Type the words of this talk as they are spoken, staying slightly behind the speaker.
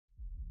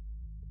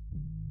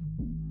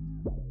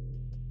Yeah,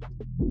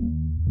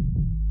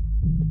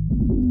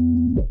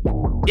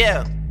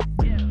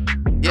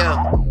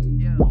 yeah.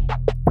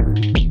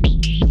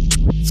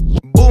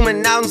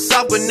 Booming out in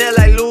South Vanilla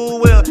like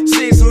Louisville.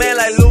 Six man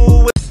like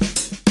Louisville.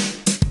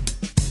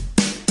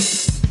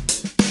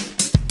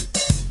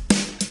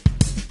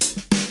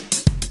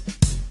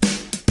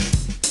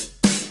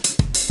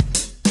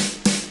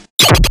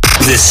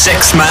 The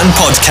Six Man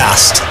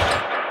Podcast.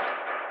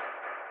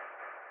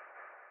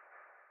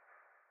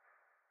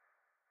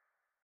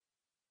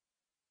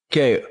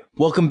 Okay,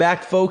 welcome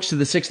back, folks, to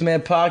the Sixth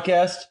Man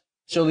Podcast,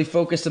 solely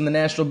focused on the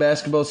National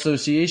Basketball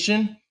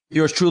Association.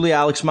 Yours truly,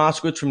 Alex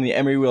Moskowitz from the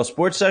Emery Wheel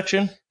Sports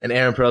Section. And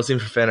Aaron Perlstein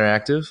from Fan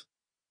Interactive.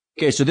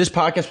 Okay, so this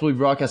podcast will be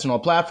broadcast on all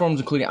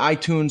platforms, including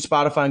iTunes,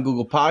 Spotify, and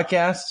Google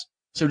Podcasts.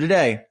 So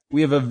today,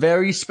 we have a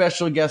very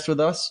special guest with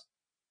us.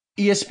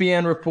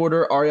 ESPN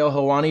reporter Ariel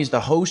Helwani is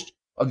the host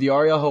of the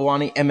Ariel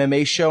Helwani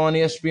MMA show on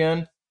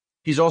ESPN.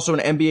 He's also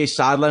an NBA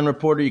sideline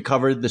reporter. He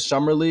covered the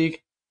Summer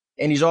League.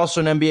 And he's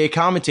also an NBA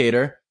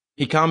commentator.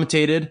 He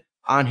commentated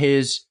on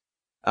his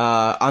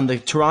on the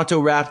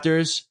Toronto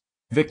Raptors'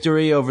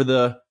 victory over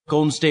the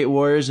Golden State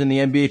Warriors in the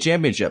NBA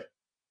championship.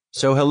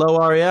 So, hello,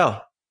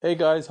 Ariel. Hey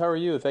guys, how are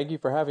you? Thank you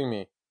for having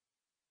me.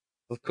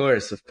 Of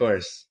course.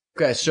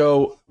 Okay,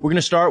 so we're going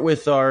to start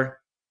with our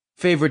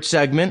favorite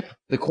segment,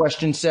 the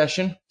question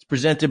session. It's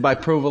presented by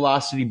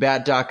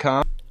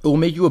ProVelocityBat.com. It will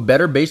make you a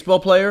better baseball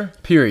player,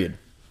 period.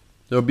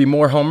 There will be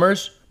more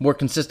homers, more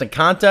consistent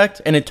contact,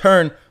 and in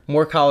turn,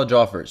 more college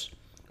offers.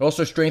 It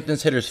also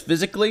strengthens hitters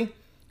physically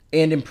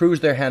and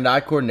improves their hand-eye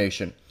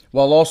coordination,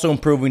 while also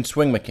improving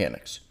swing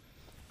mechanics.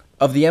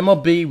 Of the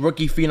MLB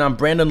rookie phenom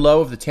Brandon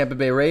Lowe of the Tampa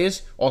Bay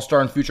Rays, All-Star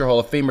and future Hall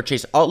of Famer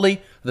Chase Utley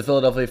of the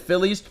Philadelphia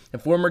Phillies,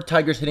 and former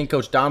Tigers hitting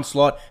coach Don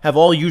Slaught have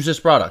all used this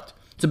product.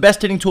 It's the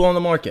best hitting tool on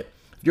the market.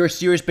 If you're a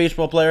serious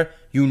baseball player,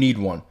 you need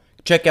one.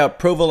 Check out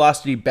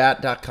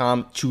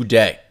ProVelocityBat.com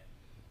today.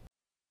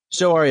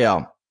 So,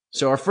 Ariel,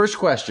 our first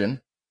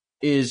question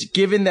is,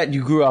 given that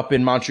you grew up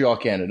in Montreal,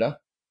 Canada,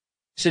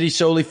 city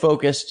solely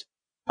focused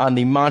on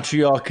the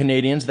Montreal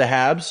Canadiens, the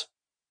Habs,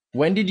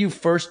 when did you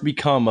first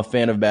become a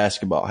fan of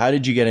basketball? How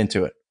did you get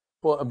into it?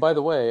 Well, and by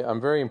the way, I'm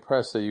very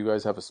impressed that you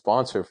guys have a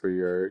sponsor for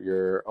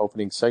your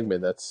opening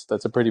segment.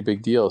 That's a pretty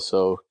big deal.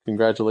 So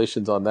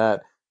congratulations on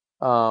that.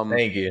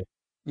 Thank you.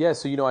 Yeah,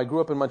 so I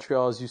grew up in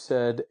Montreal, as you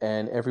said,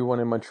 and everyone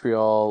in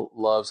Montreal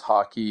loves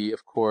hockey.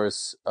 Of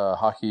course,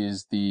 hockey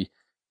is the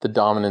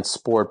dominant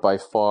sport by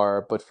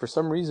far. But for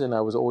some reason,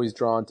 I was always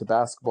drawn to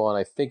basketball, and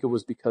I think it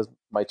was because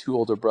my two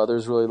older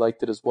brothers really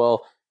liked it as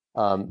well.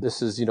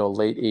 This is,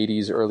 late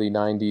 80s, early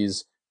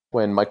 90s,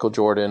 when Michael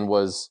Jordan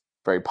was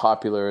very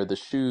popular, the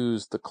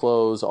shoes, the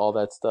clothes, all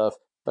that stuff.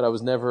 But I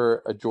was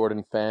never a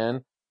Jordan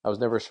fan. I was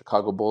never a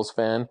Chicago Bulls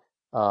fan.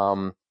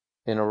 In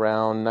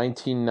around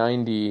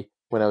 1990,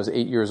 when I was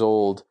 8 years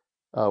old,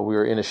 we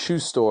were in a shoe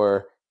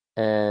store,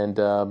 and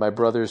my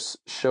brothers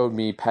showed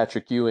me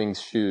Patrick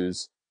Ewing's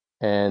shoes.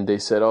 And they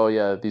said, "Oh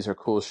yeah, these are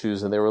cool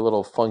shoes." And they were a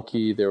little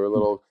funky. They were a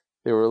little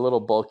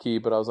bulky,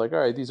 but I was like, "All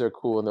right, these are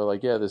cool." And they're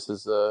like, "Yeah, this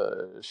is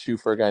a shoe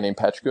for a guy named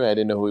Patrick Ewing." I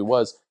didn't know who he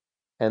was.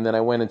 And then I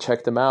went and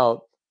checked them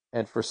out.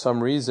 And for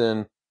some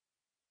reason,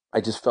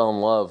 I just fell in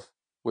love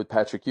with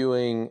Patrick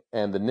Ewing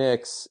and the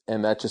Knicks.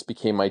 And that just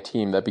became my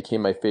team. That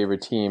became my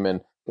favorite team.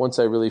 And once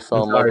I really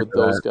fell in love with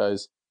those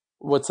guys.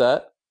 What's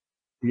that?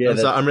 Yeah,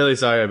 I'm really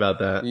sorry about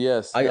that.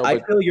 Yes. I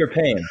feel your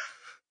pain.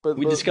 But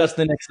We discussed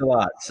the Knicks a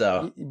lot,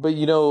 so. But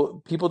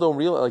people don't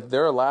realize, like,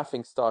 they're a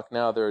laughing stock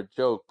now. They're a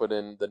joke. But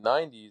in the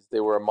 90s,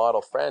 they were a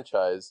model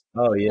franchise.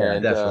 Oh yeah,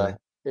 And definitely.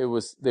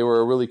 they were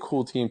a really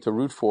cool team to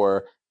root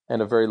for, and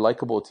a very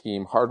likable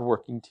team,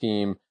 hardworking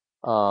team.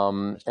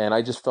 And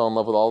I just fell in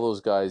love with all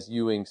those guys: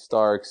 Ewing,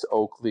 Starks,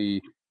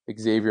 Oakley,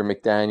 Xavier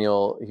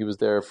McDaniel. He was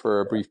there for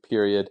a brief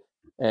period.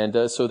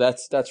 And so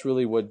that's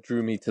really what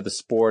drew me to the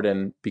sport.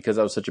 And because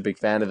I was such a big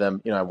fan of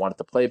them, I wanted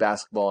to play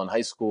basketball in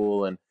high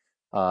school, and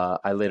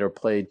I later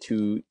played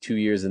two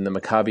years in the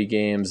Maccabi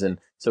games, and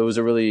so it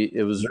really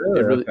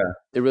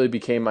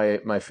became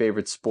my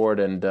favorite sport,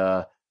 and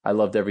I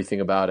loved everything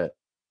about it.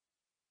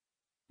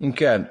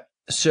 Okay,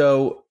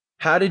 so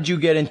how did you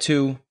get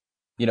into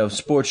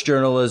sports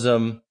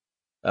journalism,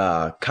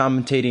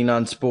 commentating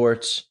on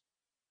sports?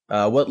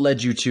 What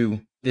led you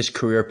to this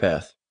career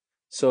path?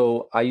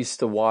 So I used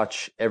to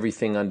watch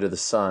everything under the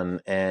sun.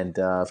 And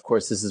of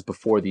course, this is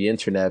before the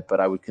internet, but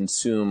I would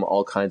consume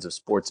all kinds of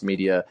sports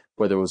media,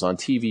 whether it was on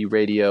TV,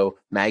 radio,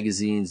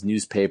 magazines,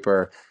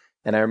 newspaper.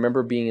 And I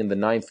remember being in the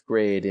 9th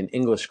grade in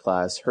English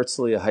class,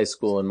 Herzliya High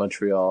School in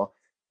Montreal.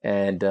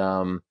 And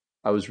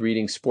I was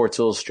reading Sports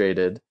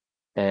Illustrated.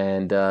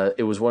 And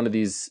it was one of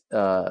these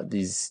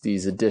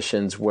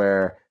editions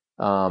where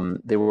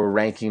they were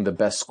ranking the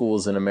best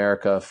schools in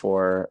America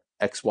for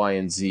X, Y,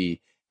 and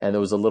Z. And there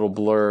was a little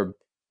blurb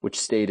which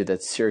stated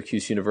that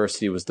Syracuse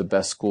University was the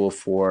best school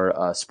for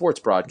sports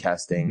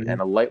broadcasting. Mm-hmm.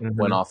 And a light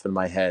went off in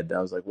my head. I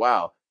was like,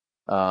 wow,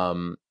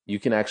 you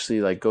can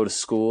actually go to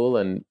school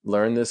and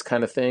learn this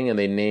kind of thing. And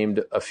they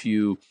named a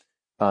few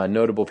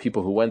notable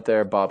people who went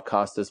there: Bob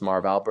Costas,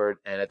 Marv Albert.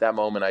 And at that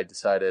moment, I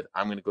decided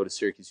I'm going to go to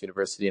Syracuse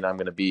University and I'm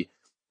going to be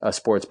a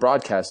sports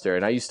broadcaster.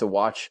 And I used to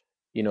watch,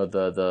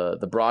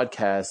 the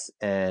broadcasts,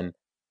 and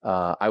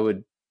I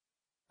would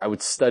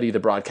study the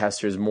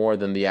broadcasters more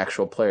than the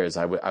actual players.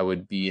 I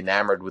would be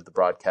enamored with the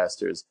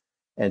broadcasters.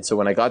 And so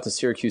when I got to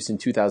Syracuse in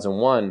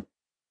 2001,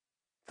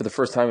 for the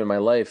first time in my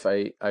life,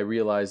 I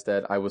realized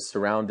that I was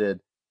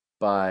surrounded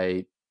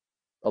by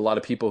a lot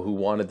of people who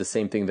wanted the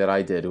same thing that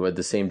I did, who had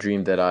the same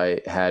dream that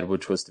I had,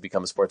 which was to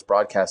become a sports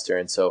broadcaster.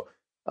 And so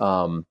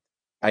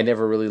I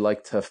never really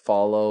liked to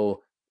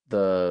follow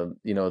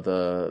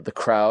the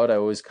crowd. I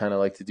always kind of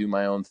like to do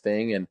my own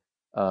thing.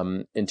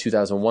 And in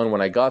 2001,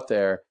 when I got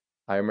there,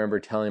 I remember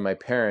telling my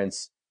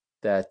parents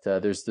that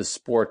there's this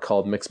sport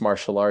called mixed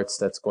martial arts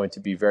that's going to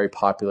be very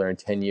popular in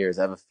 10 years.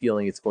 I have a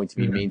feeling it's going to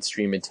be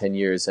mainstream in 10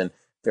 years, and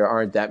there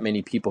aren't that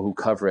many people who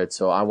cover it.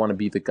 So I want to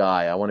be the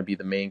guy. I want to be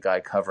the main guy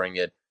covering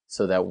it,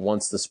 so that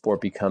once the sport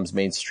becomes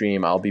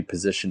mainstream, I'll be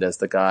positioned as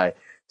the guy.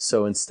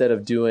 So instead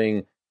of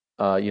doing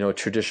a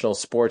traditional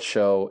sports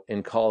show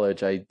in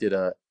college, I did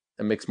a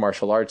mixed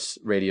martial arts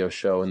radio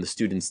show in the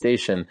student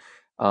station.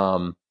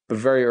 But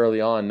very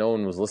early on, no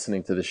one was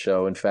listening to the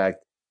show. In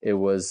fact, it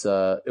was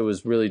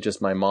really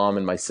just my mom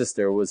and my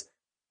sister. It was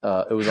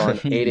on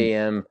 8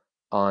 a.m.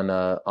 on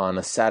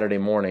a Saturday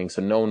morning,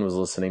 so no one was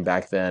listening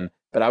back then.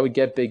 But I would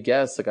get big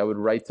guests. Like, I would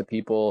write to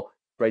people,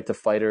 write to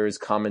fighters,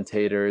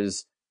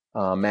 commentators,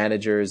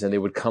 managers, and they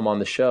would come on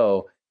the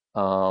show.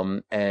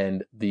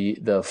 And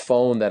the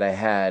phone that I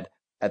had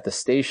at the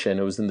station,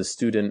 it was in the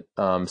student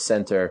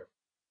center,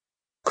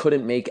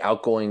 couldn't make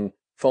outgoing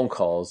phone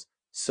calls.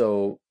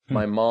 So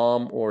my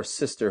mom or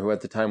sister, who at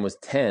the time was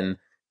 10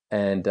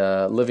 and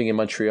living in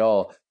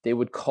Montreal, they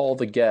would call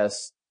the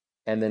guests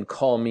and then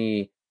call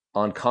me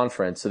on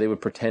conference. So they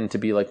would pretend to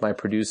be like my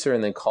producer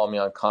and then call me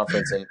on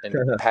conference and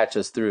patch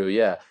us through.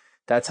 Yeah,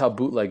 that's how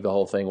bootleg the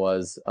whole thing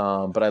was.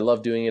 But I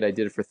love doing it. I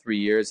did it for 3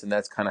 years, and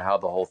that's kind of how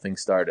the whole thing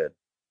started.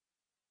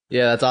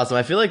 Yeah, that's awesome.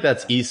 I feel like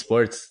that's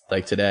esports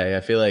like today.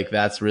 I feel like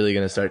that's really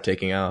going to start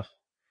taking off.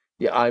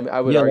 Yeah,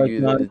 I would argue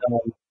that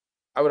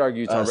I would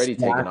argue it's already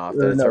taken off.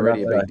 That it's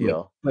already a big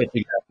deal.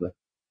 Exactly.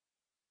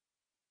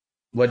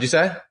 What'd you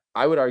say?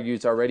 I would argue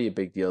it's already a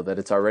big deal, that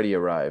it's already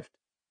arrived.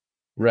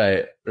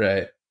 Right.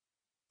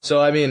 So,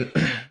 I mean,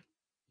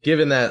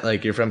 given that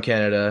like you're from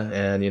Canada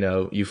and,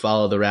 you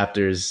follow the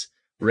Raptors'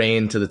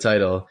 reign to the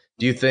title,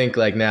 do you think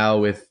like now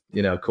with,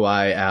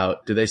 Kawhi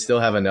out, do they still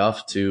have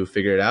enough to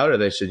figure it out, or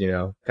they should,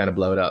 kind of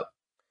blow it up?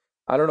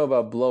 I don't know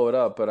about blow it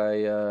up, but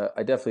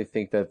I definitely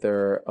think that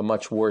they're a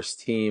much worse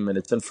team. And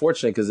it's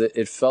unfortunate because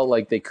it felt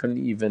like they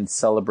couldn't even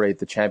celebrate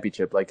the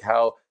championship. Like,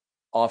 how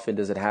often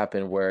does it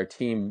happen where a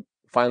team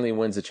finally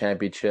wins a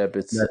championship?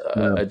 It's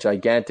a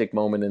gigantic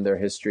moment in their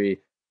history,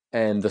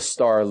 and the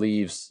star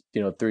leaves,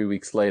 3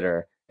 weeks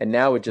later. And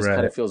now it just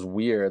kind of feels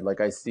weird.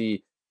 Like, I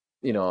see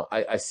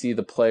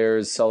the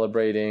players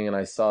celebrating, and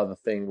I saw the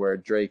thing where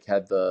Drake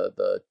had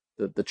the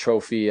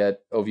trophy at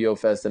OVO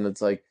Fest, and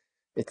it's like,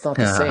 it's not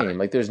the same.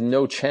 Like, there's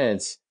no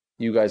chance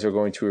you guys are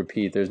going to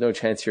repeat. There's no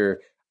chance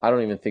I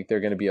don't even think they're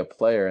going to be a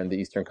player in the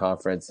Eastern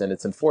Conference. And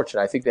it's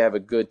unfortunate. I think they have a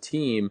good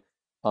team.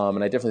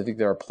 And I definitely think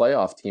they're a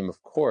playoff team,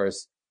 of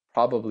course,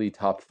 probably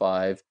top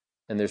 5.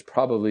 And there's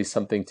probably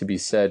something to be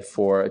said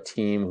for a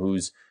team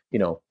who's,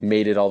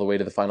 made it all the way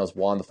to the finals,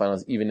 won the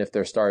finals, even if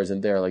their star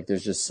isn't there. Like,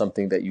 there's just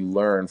something that you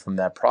learn from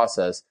that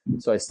process.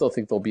 So I still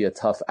think they'll be a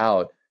tough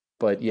out.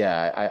 But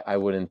yeah, I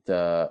wouldn't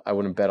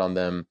bet on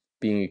them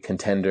being a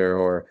contender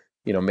or,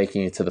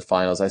 making it to the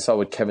finals. I saw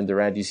what Kevin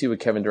Durant. Do you see what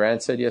Kevin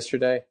Durant said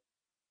yesterday?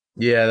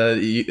 Yeah,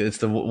 it's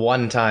the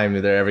one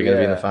time they're ever going to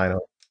be in the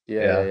final.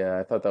 Yeah.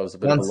 I thought that was a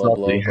bit of a low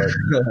blow,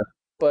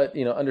 but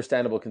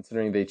understandable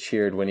considering they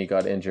cheered when he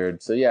got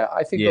injured. So yeah,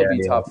 I think they'll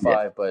be top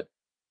 5, but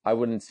I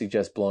wouldn't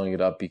suggest blowing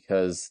it up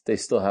because they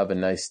still have a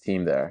nice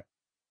team there.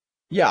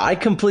 Yeah, I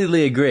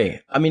completely agree.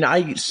 I mean,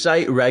 I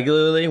cite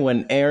regularly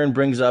when Aaron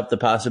brings up the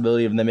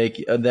possibility of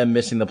them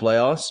missing the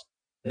playoffs,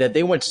 that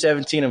they went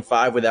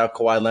 17-5 without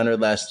Kawhi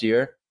Leonard last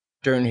year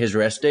during his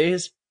rest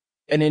days.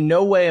 And in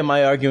no way am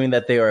I arguing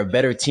that they are a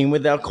better team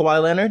without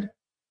Kawhi Leonard.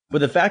 But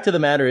the fact of the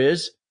matter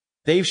is,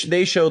 they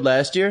showed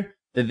last year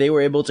that they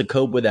were able to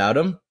cope without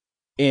him,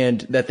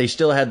 and that they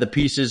still had the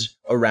pieces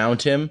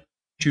around him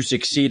to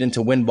succeed and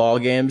to win ball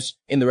games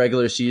in the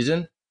regular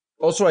season.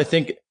 Also, I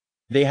think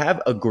they have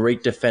a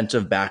great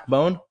defensive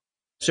backbone.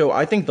 So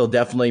I think they'll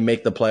definitely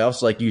make the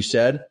playoffs, like you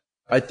said.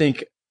 I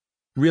think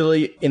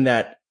really in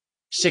that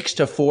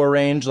 6-4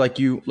 range, like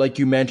you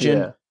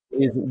mentioned,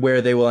 is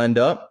where they will end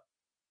up.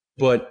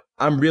 But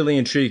I'm really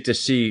intrigued to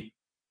see,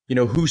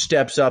 who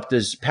steps up.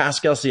 Does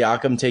Pascal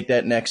Siakam take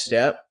that next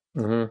step?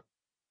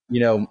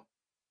 Mm-hmm.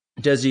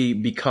 Does he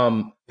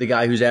become the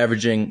guy who's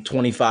averaging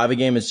 25 a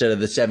game instead of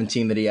the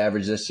 17 that he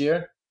averaged this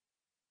year?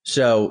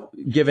 So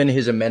given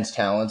his immense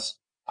talents,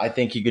 I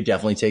think he could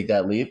definitely take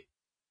that leap.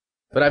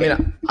 But I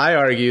mean, I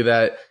argue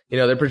that,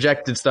 their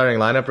projected starting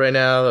lineup right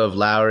now of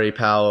Lowry,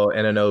 Powell,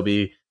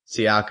 Anunoby,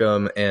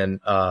 Siakam, and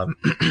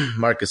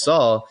Marc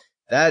Gasol,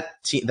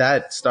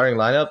 that starting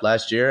lineup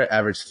last year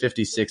averaged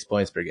 56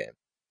 points per game.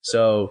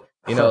 So,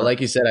 like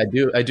you said, I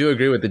do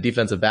agree with the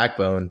defensive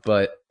backbone,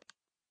 but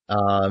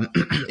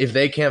if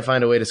they can't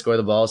find a way to score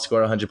the ball,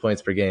 score 100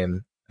 points per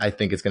game, I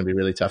think it's going to be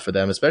really tough for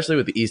them, especially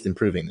with the East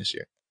improving this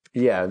year.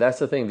 Yeah, that's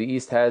the thing. The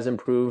East has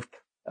improved.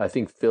 I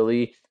think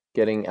Philly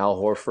getting Al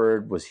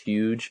Horford was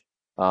huge.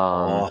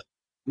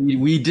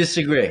 We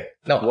disagree.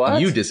 No, What?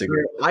 You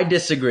disagree. I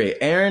disagree.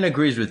 Aaron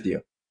agrees with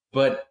you.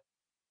 But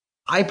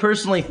I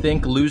personally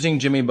think losing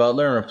Jimmy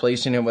Butler and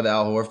replacing him with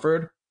Al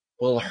Horford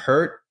will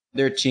hurt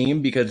their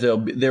team because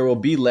there will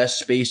be less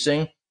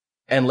spacing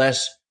and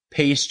less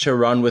pace to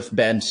run with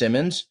Ben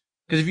Simmons.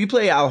 Because if you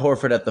play Al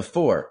Horford at the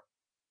 4,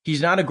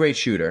 he's not a great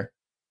shooter.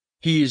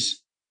 He's,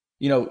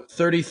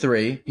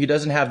 33. He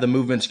doesn't have the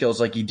movement skills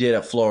like he did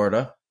at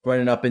Florida,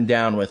 running up and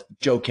down with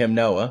Joakim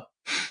Noah.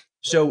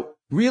 So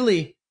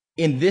really,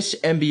 in this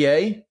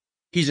NBA,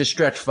 he's a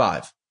stretch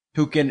 5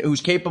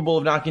 who's capable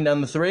of knocking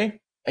down the 3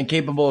 and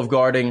capable of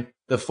guarding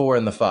the 4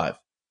 and the 5.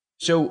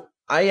 So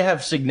I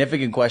have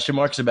significant question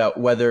marks about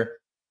whether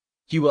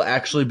he will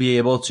actually be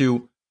able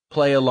to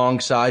play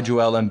alongside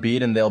Joel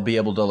Embiid and they'll be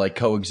able to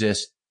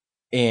coexist,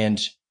 and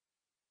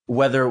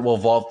whether it will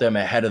vault them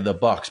ahead of the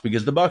Bucks,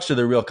 because the Bucks are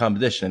the real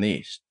competition in the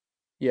East.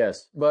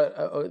 Yes, but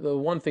the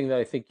one thing that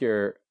I think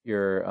you're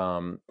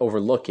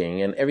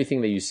overlooking, and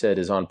everything that you said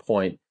is on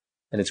point,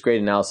 and it's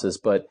great analysis,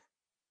 but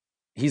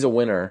he's a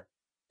winner,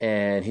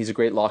 and he's a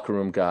great locker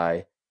room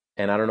guy,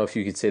 and I don't know if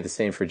you could say the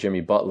same for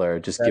Jimmy Butler,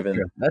 just given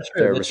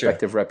their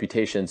respective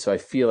reputation. So I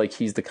feel like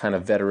he's the kind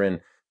of veteran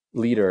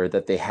leader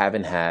that they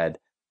haven't had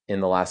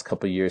in the last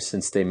couple of years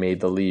since they made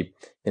the leap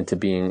into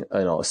being,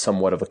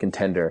 somewhat of a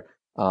contender.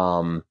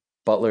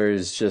 Butler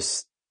is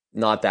just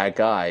not that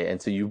guy.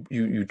 And so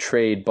you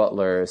trade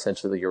Butler,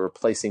 essentially you're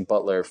replacing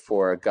Butler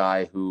for a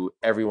guy who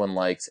everyone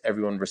likes,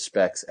 everyone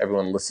respects,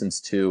 everyone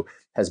listens to,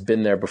 has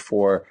been there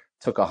before,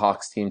 took a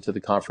Hawks team to the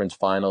conference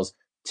finals,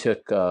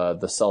 took the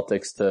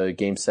Celtics to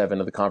game 7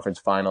 of the conference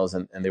finals,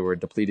 and they were a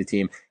depleted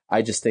team.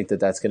 I just think that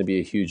that's going to be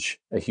a huge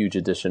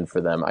addition for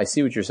them. I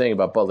see what you're saying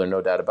about Butler,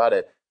 no doubt about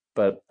it,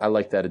 but I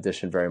like that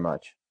addition very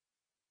much.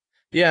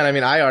 Yeah, and I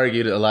mean, I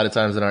argued a lot of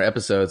times in our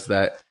episodes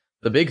that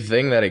the big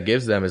thing that it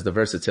gives them is the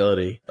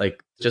versatility,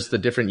 like just the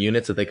different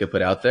units that they could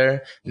put out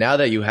there. Now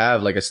that you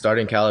have like a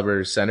starting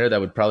caliber center that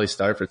would probably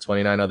start for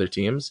 29 other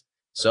teams,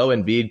 so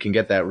Embiid can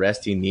get that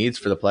rest he needs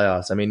for the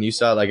playoffs. I mean, you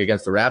saw like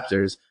against the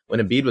Raptors,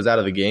 when Embiid was out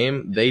of the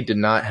game, they did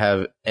not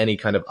have any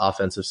kind of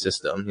offensive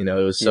system. It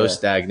was so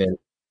stagnant.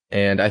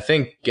 And I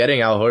think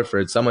getting Al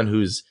Horford, someone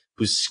who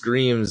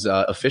screams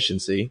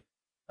efficiency,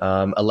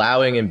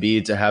 allowing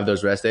Embiid to have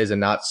those rest days and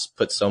not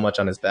put so much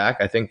on his back,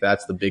 I think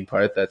that's the big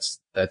part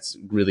that's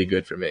really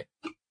good for me.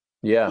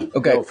 Yeah.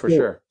 Okay. No, for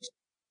sure.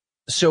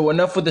 So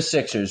enough with the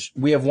Sixers.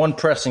 We have one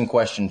pressing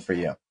question for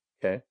you.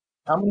 Okay.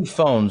 How many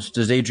phones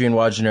does Adrian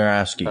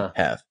Wojnarowski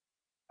have?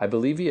 I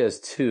believe he has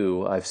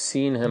 2. I've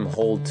seen him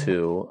hold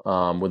 2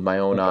 with my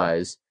own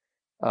eyes.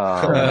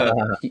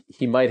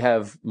 He might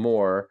have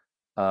more.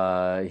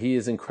 He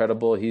is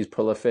incredible. He's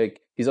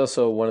prolific. He's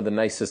also one of the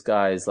nicest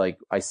guys. Like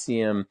I see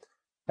him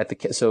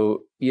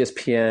so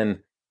ESPN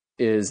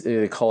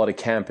they call it a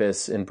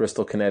campus in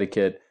Bristol,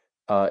 Connecticut.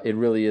 It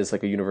really is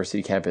like a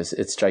university campus.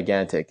 It's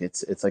gigantic.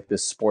 It's like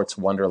this sports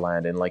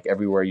wonderland, and like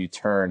everywhere you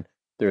turn,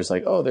 there's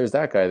like, oh, there's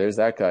that guy. There's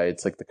that guy.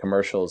 It's like the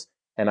commercials,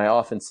 and I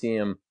often see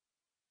him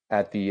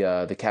at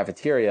the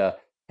cafeteria,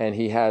 and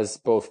he has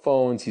both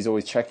phones. He's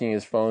always checking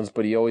his phones,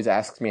 but he always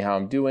asks me how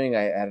I'm doing.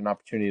 I had an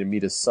opportunity to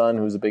meet his son,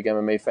 who's a big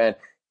MMA fan,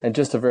 and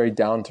just a very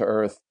down to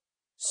earth,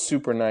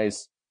 super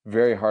nice,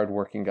 very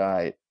hardworking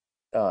guy.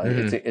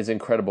 It's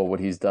incredible what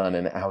he's done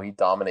and how he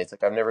dominates.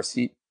 Like I've never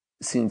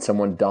seen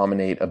someone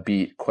dominate a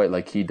beat quite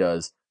like he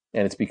does,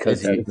 and it's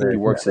because he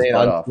works his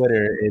butt off. On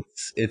Twitter,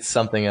 it's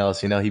something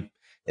else. He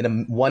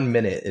in 1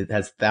 minute it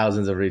has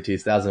thousands of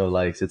retweets, thousands of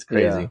likes. It's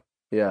crazy.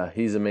 Yeah,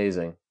 he's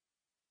amazing.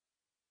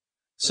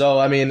 So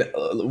I mean,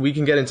 we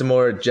can get into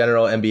more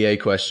general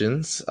NBA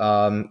questions.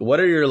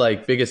 What are your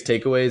biggest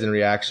takeaways and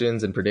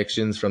reactions and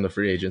predictions from the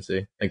free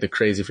agency, like the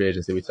crazy free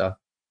agency we saw?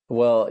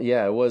 Well,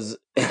 yeah, it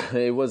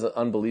was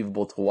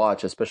unbelievable to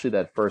watch, especially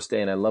that first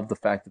day. And I love the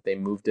fact that they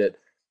moved it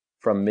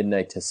from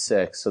midnight to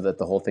 6 so that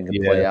the whole thing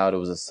could play out. It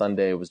was a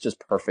Sunday. It was just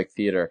perfect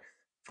theater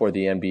for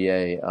the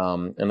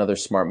NBA. Another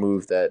smart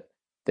move that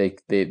they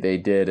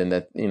did, and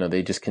that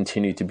they just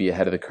continue to be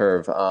ahead of the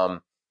curve.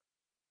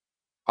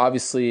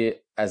 Obviously,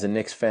 as a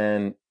Knicks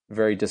fan,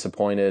 very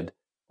disappointed.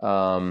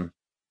 When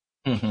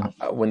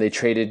they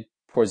traded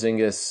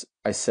Porzingis,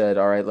 I said,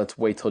 all right, let's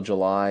wait till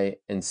July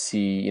and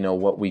see,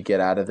 what we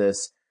get out of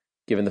this.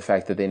 Given the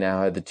fact that they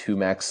now had the 2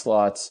 max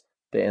slots,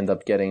 they end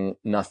up getting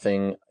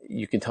nothing.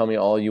 You can tell me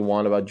all you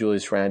want about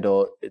Julius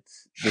Randle.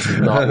 This is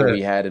not what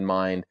we had in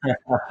mind.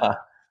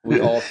 We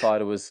all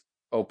thought it was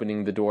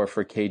opening the door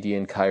for KD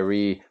and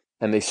Kyrie,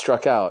 and they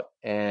struck out.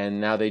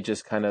 And now they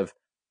just kind of,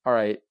 all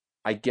right,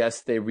 I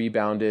guess they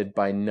rebounded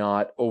by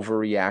not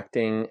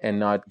overreacting and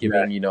not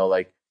giving,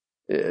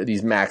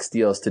 these max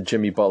deals to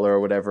Jimmy Butler or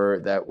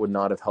whatever that would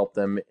not have helped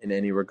them in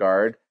any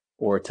regard.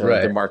 or to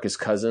Right. DeMarcus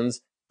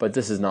Cousins, but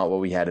this is not what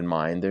we had in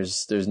mind.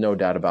 There's no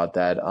doubt about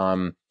that.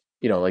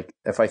 Like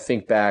if I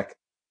think back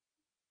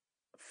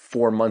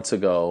 4 months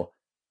ago,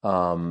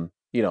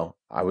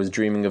 I was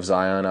dreaming of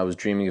Zion, I was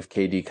dreaming of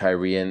KD,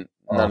 Kyrie, and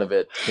none of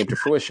it came to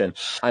fruition.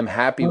 I'm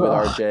happy with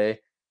RJ.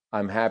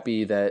 I'm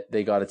happy that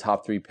they got a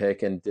top 3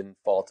 pick and didn't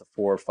fall to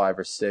 4 or 5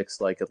 or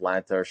 6 like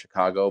Atlanta or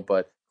Chicago,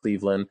 but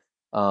Cleveland.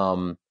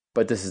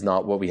 But this is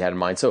not what we had in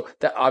mind. So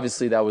that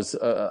obviously that was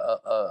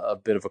a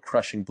bit of a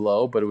crushing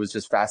blow, but it was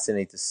just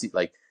fascinating to see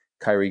like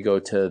Kyrie go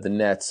to the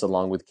Nets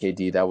along with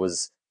KD. That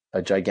was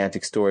a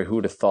gigantic story. Who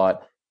would have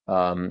thought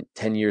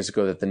 10 years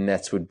ago that the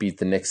Nets would beat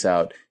the Knicks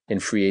out in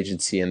free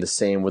agency, and the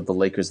same with the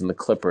Lakers and the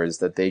Clippers,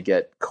 that they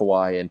get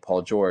Kawhi and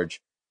Paul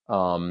George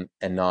and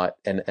not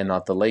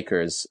the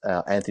Lakers.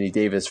 Anthony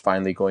Davis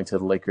finally going to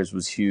the Lakers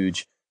was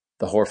huge.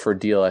 The Horford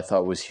deal I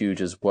thought was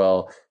huge as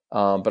well.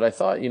 But I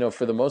thought,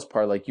 for the most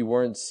part, like you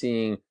weren't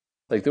seeing,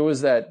 like there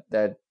was that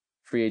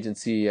free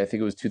agency, I think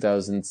it was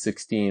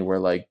 2016, where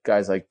like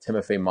guys like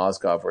Timofey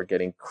Mozgov were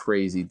getting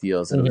crazy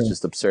deals, and it was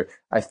just absurd.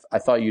 I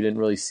thought you didn't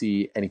really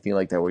see anything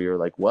like that, where you're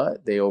like,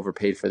 what? They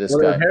overpaid for this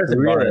guy.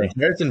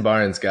 Harrison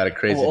Barnes got a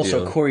crazy deal.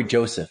 Also, Corey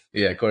Joseph.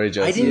 Yeah, Corey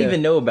Joseph. I didn't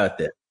even know about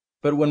this,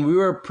 but when we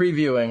were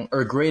previewing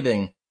or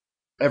grading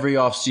every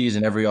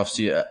offseason,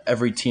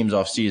 every team's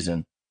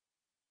offseason,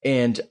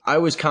 and I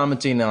was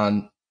commenting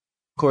on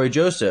Corey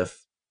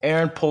Joseph,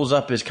 Aaron pulls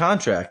up his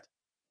contract,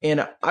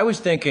 and I was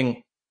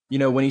thinking,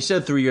 when he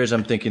said 3 years,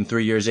 I'm thinking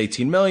 3 years,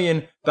 $18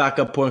 million,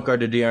 backup point guard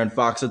to De'Aaron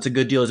Fox. That's a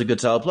good deal. He's a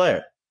good solid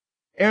player.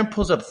 Aaron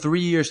pulls up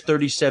 3 years,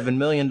 $37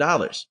 million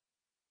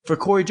for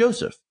Corey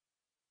Joseph.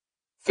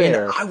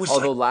 Fair. And I was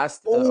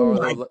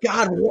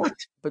God, what?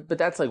 But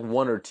that's like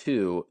 1 or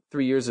 2.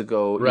 3 years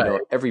ago, right.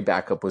 Every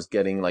backup was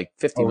getting like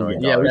 $50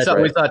 million. Yeah,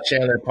 we saw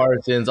Chandler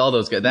Parsons, all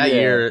those guys. That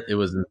year, it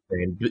was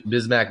insane.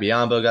 Bismack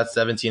Biyombo got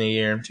 17 a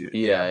year. Dude,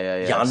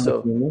 yeah.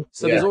 So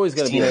there's always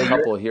going to be a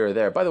couple here or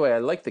there. By the way, I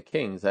like the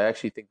Kings. I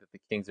actually think that the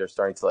Kings are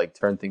starting to like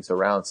turn things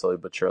around slowly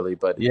but surely.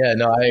 But yeah,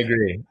 no, I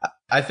agree.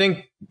 I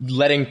think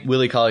letting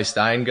Willie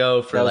Cauley-Stein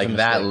go for like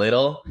that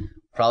little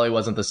probably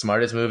wasn't the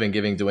smartest move, in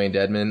giving Dwayne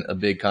Dedmon a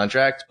big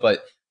contract,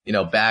 but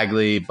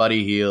Bagley,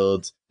 Buddy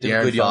Hield,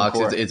 De'Aaron Fox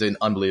is an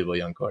unbelievable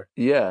young core.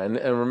 Yeah, and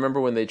remember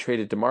when they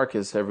traded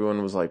DeMarcus,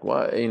 everyone was like,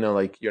 "What?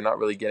 Like you're not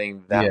really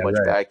getting that much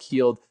back."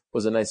 Hield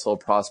was a nice little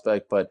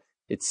prospect, but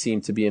it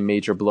seemed to be a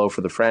major blow for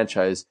the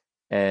franchise.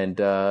 And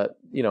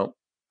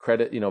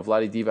credit,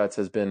 Vlade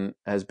Divac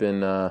has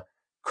been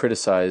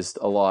criticized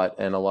a lot,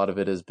 and a lot of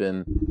it has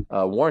been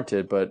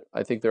warranted. But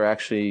I think they're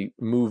actually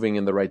moving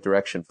in the right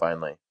direction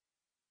finally.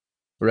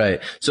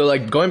 Right. So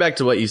like going back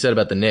to what you said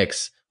about the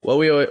Knicks,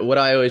 what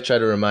I always try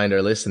to remind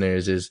our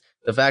listeners is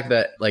the fact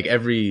that like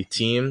every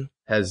team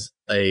has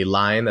a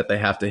line that they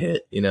have to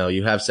hit.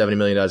 You have $70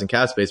 million in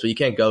cap space, but you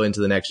can't go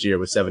into the next year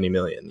with $70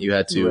 million. You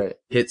had to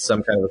hit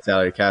some kind of a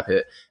salary cap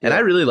hit. And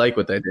I really like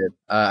what they did.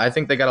 I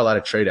think they got a lot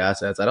of trade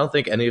assets. I don't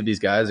think any of these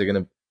guys are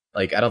going to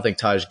I don't think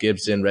Taj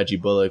Gibson, Reggie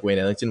Bullock, Wayne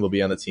Ellington will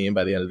be on the team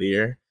by the end of the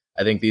year.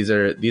 I think these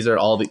are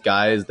all the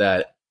guys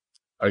that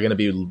are going to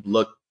be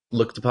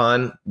looked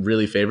upon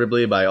really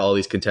favorably by all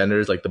these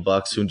contenders like the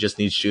Bucks, who just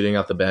need shooting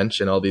off the bench,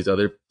 and all these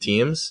other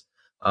teams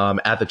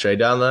at the trade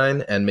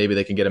deadline, and maybe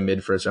they can get a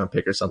mid-first round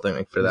pick or something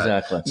like for that.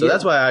 Exactly. So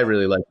that's why I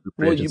really like the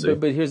free agency.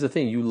 But here's the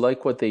thing: you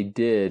like what they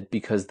did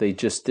because they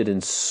just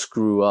didn't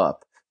screw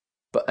up.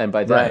 And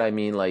by that I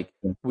mean like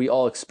we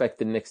all expect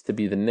the Knicks to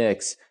be the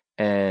Knicks,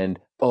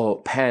 and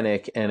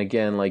panic, and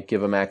again like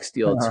give a max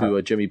deal to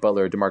a Jimmy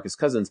Butler or DeMarcus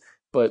Cousins,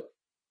 but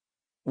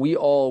we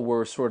all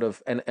were sort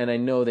of, and I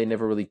know they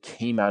never really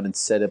came out and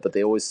said it, but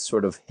they always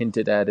sort of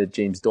hinted at it.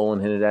 James Dolan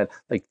hinted at,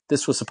 like,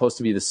 this was supposed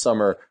to be the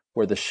summer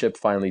where the ship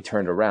finally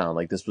turned around.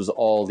 Like, this was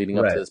all leading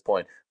up to this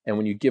point. And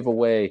when you give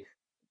away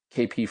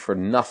KP for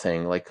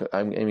nothing, like,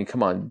 I mean,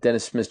 come on,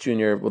 Dennis Smith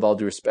Jr., with all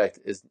due respect,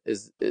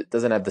 it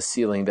doesn't have the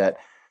ceiling that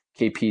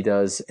KP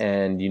does.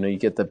 And, you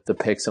get the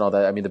picks and all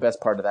that. I mean, the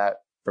best part of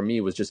that for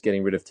me was just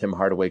getting rid of Tim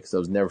Hardaway, because I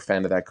was never a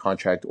fan of that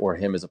contract or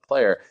him as a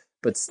player.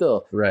 But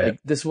still, like,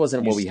 this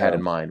wasn't what we had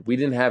in mind. We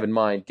didn't have in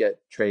mind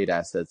get trade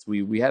assets.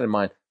 We had in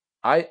mind,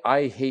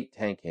 I hate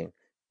tanking.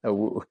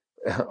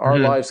 Our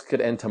lives could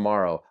end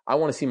tomorrow. I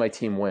want to see my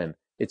team win.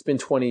 It's been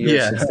 20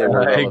 years since they were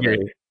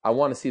relevant. I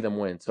want to see them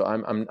win. So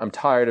I'm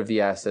tired of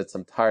the assets.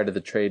 I'm tired of the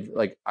trade.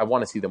 Like, I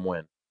want to see them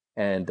win.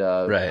 And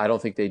I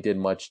don't think they did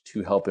much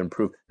to help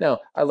improve. Now,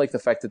 I like the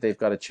fact that they've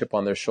got a chip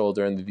on their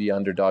shoulder and the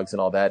underdogs and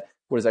all that.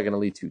 What is that going to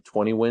lead to?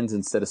 20 wins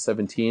instead of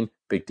 17?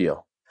 Big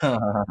deal.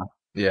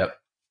 Yep.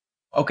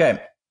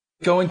 Okay,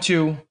 going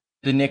to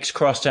the Knicks'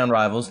 crosstown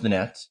rivals, the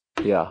Nets.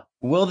 Yeah.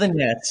 Will the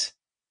Nets,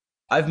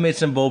 I've made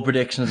some bold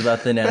predictions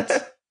about the Nets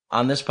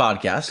on this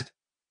podcast.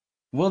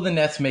 Will the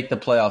Nets make the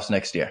playoffs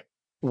next year?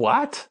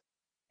 What?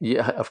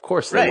 Yeah, of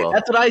course they will.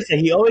 That's what I say.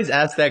 He always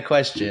asks that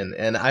question,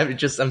 and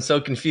I'm so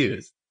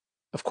confused.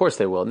 Of course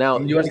they will. Now,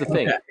 here's the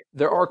thing.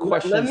 There are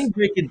questions. Let me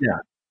break it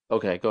down.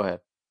 Okay, go ahead.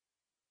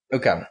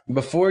 Okay,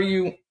 before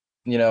you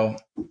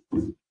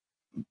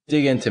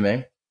dig into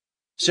me.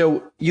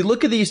 So you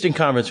look at the Eastern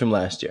Conference from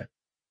last year.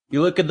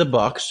 You look at the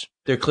Bucks;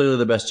 they're clearly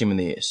the best team in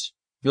the East.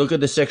 You look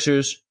at the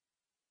Sixers,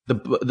 the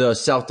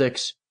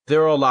Celtics;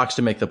 they're all locks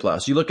to make the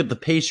playoffs. You look at the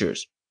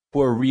Pacers,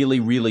 who are really,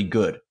 really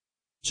good.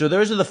 So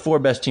those are the 4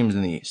 best teams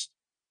in the East.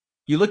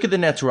 You look at the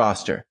Nets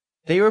roster;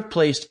 they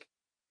replaced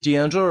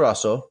D'Angelo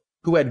Russell,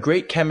 who had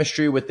great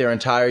chemistry with their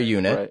entire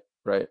unit,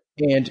 Right.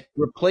 and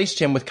replaced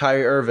him with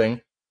Kyrie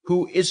Irving,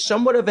 who is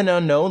somewhat of an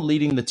unknown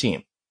leading the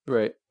team.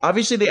 Right.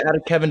 Obviously, they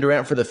added Kevin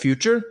Durant for the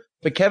future,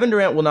 but Kevin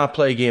Durant will not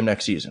play a game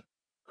next season.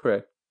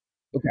 Correct.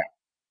 Okay.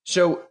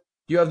 So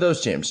you have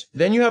those teams.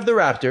 Then you have the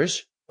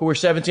Raptors, who are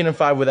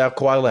 17-5 without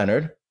Kawhi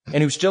Leonard,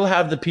 and who still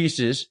have the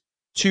pieces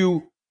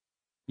to,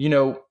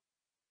 at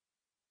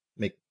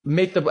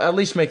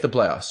least make the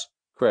playoffs.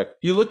 Correct.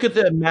 You look at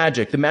the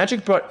Magic. The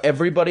Magic brought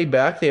everybody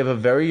back. They have a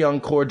very young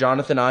core: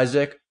 Jonathan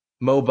Isaac,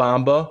 Mo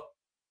Bamba,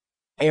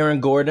 Aaron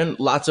Gordon,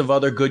 lots of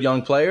other good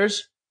young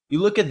players. You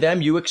look at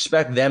them, you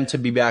expect them to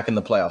be back in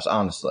the playoffs,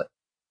 honestly.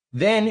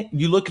 Then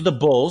you look at the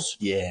Bulls,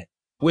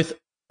 with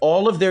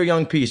all of their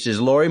young pieces: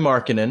 Lauri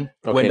Markkanen,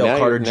 Wendell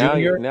Carter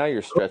Jr. Now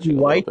you're stretching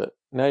a little bit.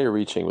 Now you're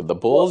reaching with the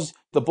Bulls.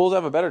 The Bulls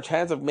have a better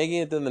chance of making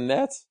it than the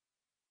Nets.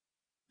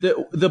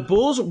 The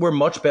Bulls were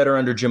much better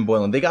under Jim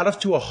Boylen. They got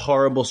off to a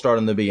horrible start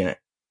in the beginning.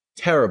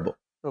 Terrible.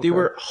 Okay. They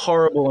were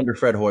horrible under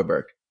Fred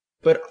Hoiberg.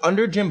 But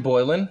under Jim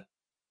Boylen,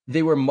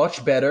 they were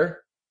much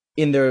better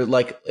in their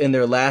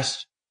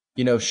last,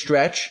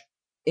 stretch.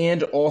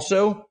 And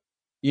also,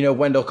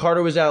 Wendell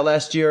Carter was out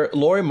last year.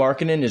 Lauri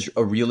Markkanen is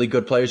a really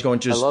good player. He's going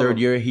to his 3rd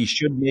year. He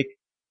should make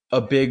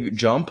a big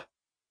jump.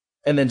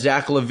 And then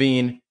Zach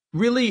LaVine,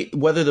 really,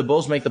 whether the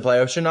Bulls make the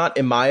playoffs or not,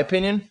 in my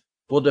opinion,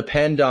 will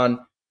depend on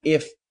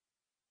if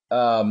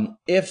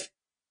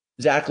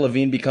Zach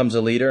LaVine becomes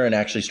a leader and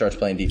actually starts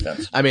playing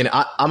defense. I mean,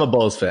 I'm a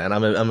Bulls fan.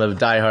 I'm a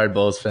diehard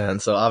Bulls fan.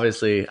 So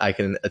obviously I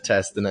can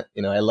attest, and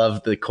I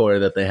love the core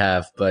that they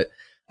have, but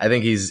I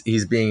think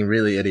he's being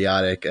really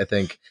idiotic. I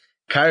think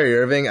Kyrie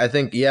Irving,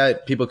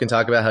 people can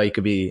talk about how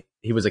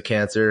he was a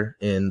cancer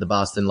in the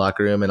Boston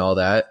locker room and all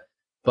that,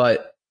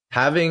 but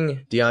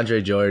having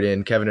DeAndre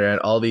Jordan, Kevin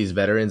Durant, all these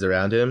veterans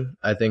around him,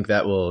 I think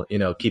that will,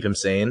 keep him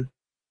sane.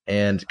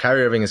 And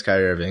Kyrie Irving is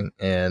Kyrie Irving.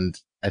 And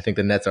I think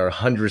the Nets are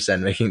 100%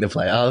 making the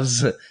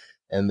playoffs,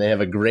 and they have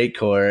a great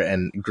core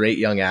and great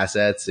young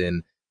assets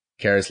in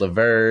Karis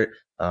LeVert,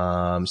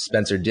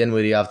 Spencer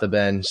Dinwiddie off the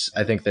bench.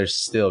 I think they're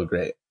still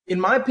great. In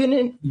my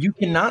opinion, you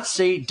cannot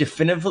say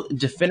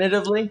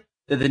definitively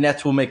that the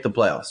Nets will make the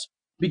playoffs,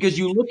 because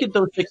you look at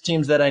those 6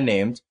 teams that I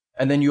named,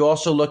 and then you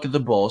also look at the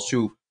Bulls,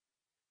 who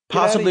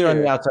possibly are on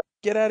the outside.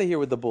 Get out of here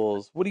with the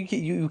Bulls. What do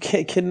you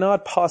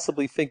cannot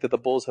possibly think that the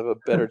Bulls have a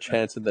better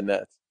chance than the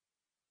Nets,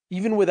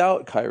 even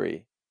without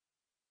Kyrie.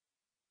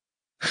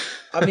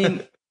 I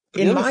mean,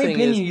 in my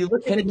opinion, you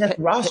look at the Nets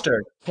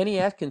roster. Kenny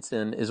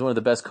Atkinson is one of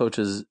the best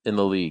coaches in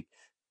the league,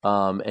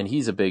 and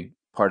he's a big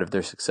part of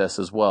their success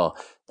as well.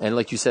 And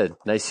like you said,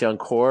 nice young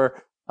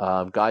core,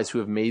 guys who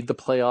have made the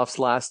playoffs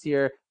last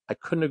year. I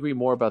couldn't agree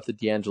more about the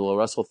D'Angelo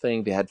Russell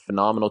thing. They had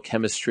phenomenal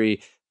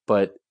chemistry,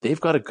 but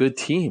they've got a good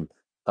team.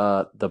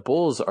 The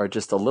Bulls are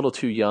just a little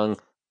too young.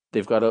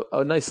 They've got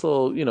a nice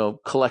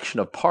little, collection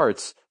of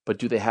parts, but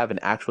do they have an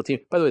actual team?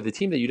 By the way, the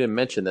team that you didn't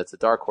mention that's a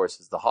dark horse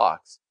is the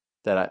Hawks.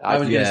 I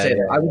was going to say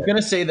that. I was going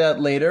to say that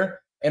later.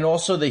 And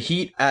also the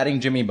Heat adding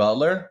Jimmy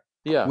Butler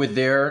with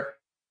their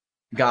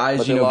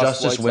guys,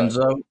 Justice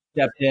Winslow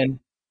stepped in.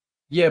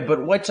 Yeah,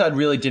 but Whiteside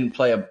really didn't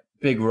play a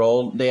big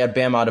role. They had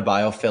Bam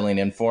Adebayo filling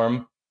in for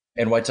him,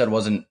 and Whiteside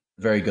wasn't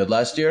very good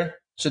last year.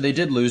 So they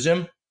did lose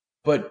him.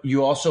 But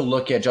you also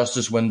look at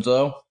Justice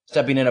Winslow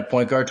stepping in at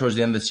point guard towards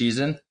the end of the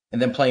season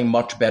and then playing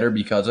much better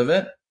because of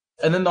it.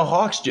 And then the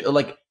Hawks,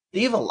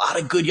 they have a lot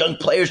of good young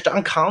players.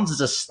 John Collins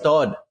is a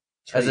stud.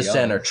 As a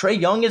center. Trae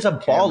Young is a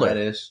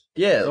baller.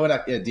 Yeah.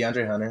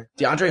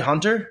 DeAndre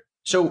Hunter.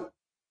 So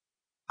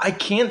I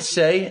can't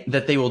say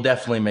that they will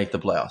definitely make the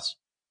playoffs.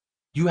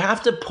 You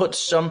have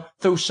to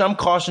throw some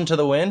caution to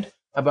the wind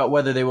about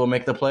whether they will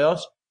make the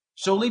playoffs,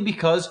 solely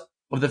because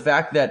of the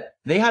fact that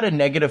they had a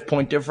negative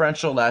point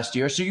differential last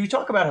year. So you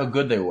talk about how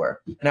good they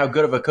were and how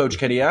good of a coach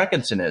Kenny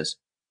Atkinson is,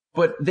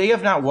 but they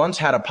have not once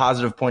had a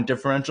positive point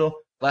differential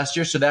last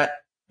year. So that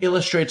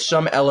illustrates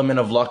some element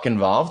of luck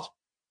involved.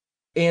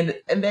 And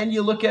then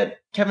you look at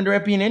Kevin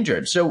Durant being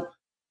injured. So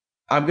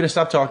I'm going to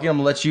stop talking. I'm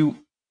going to let you,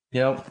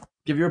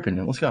 give your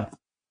opinion. Let's go.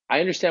 I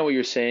understand what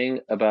you're saying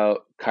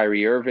about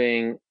Kyrie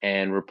Irving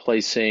and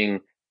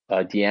replacing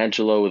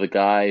D'Angelo with a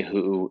guy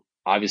who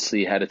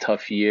obviously had a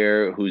tough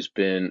year, who's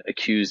been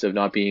accused of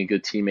not being a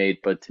good teammate.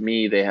 But to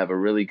me, they have a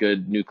really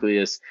good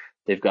nucleus.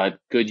 They've got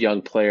good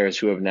young players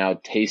who have now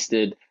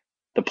tasted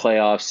the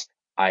playoffs.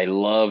 I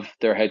love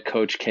their head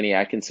coach, Kenny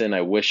Atkinson. I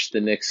wish the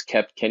Knicks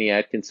kept Kenny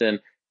Atkinson.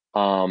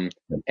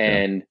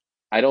 And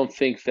I don't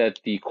think that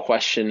the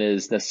question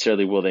is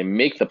necessarily will they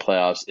make the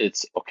playoffs.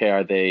 It's okay,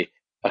 are they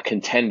a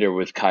contender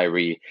with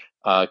Kyrie?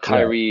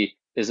 Kyrie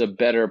is a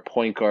better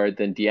point guard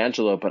than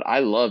D'Angelo, but I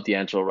love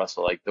D'Angelo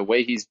Russell. Like the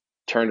way he's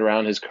turned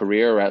around his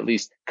career, or at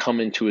least come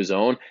into his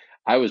own.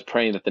 I was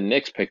praying that the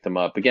Knicks picked him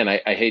up. Again,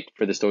 I hate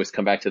for this to always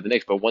come back to the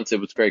Knicks, but once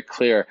it was very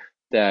clear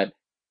that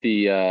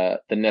the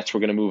Nets were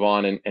going to move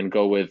on and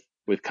go with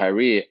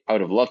Kyrie, I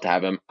would have loved to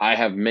have him. I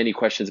have many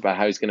questions about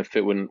how he's going to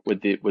fit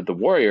with the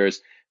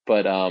Warriors,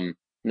 but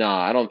no,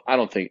 I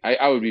don't think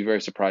I would be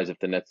very surprised if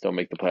the Nets don't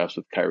make the playoffs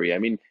with Kyrie. I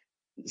mean,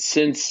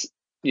 since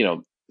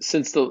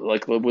since the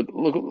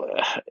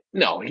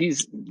no,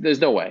 there's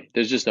no way.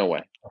 There's just no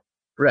way.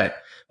 Right.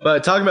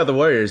 But talking about the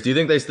Warriors, do you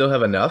think they still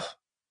have enough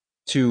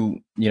to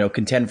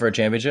contend for a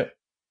championship?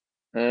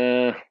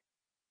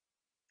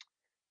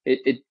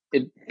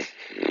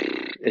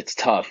 It's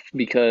tough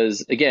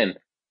because again,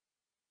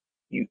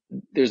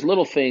 there's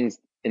little things,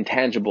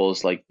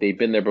 intangibles, like they've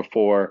been there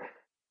before,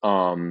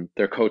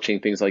 their coaching,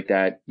 things like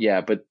that.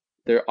 Yeah, but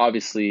they're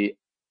obviously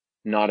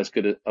not as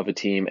good of a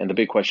team. And the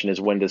big question is,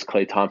 when does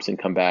Klay Thompson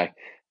come back?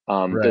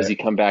 Does he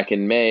come back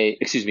in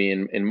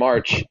in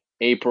March,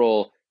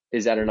 April?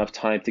 Is that enough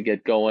time to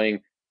get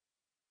going?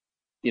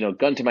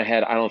 Gun to my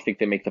head, I don't think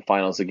they make the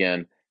finals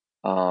again.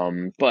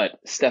 But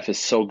Steph is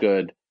so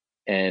good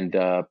and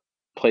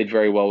played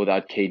very well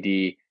without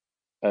KD.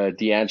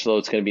 D'Angelo,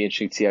 it's going to be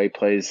interesting to see how he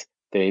plays.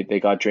 They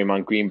got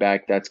Draymond Green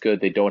back. That's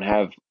good. They don't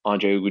have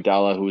Andre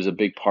Iguodala, who was a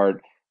big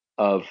part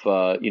of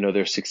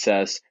their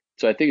success.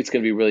 So I think it's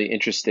going to be really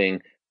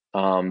interesting.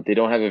 They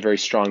don't have a very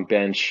strong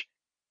bench.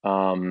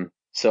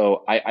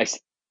 So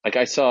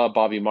I saw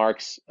Bobby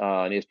Marks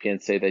on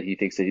ESPN say that he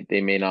thinks that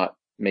they may not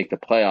make the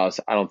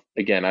playoffs. I don't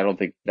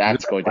think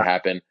that's going to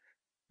happen.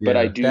 But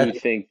I do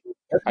think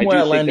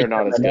they're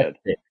not as good.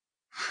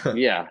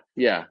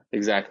 Yeah,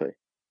 exactly.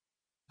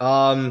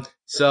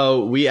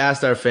 So we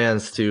asked our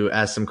fans to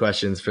ask some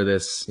questions for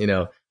this,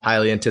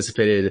 highly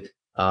anticipated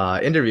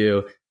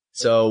interview.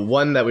 So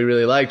one that we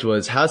really liked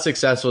was, how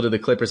successful do the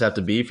Clippers have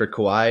to be for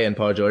Kawhi and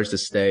Paul George to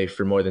stay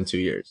for more than 2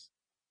 years?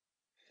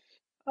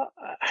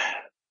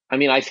 I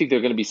mean, I think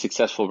they're going to be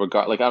successful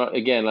regardless.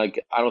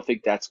 I don't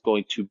think that's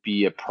going to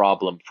be a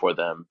problem for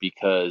them,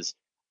 because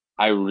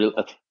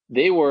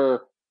they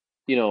were,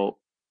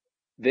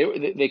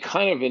 they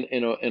kind of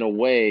in a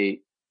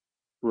way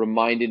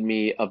reminded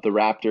me of the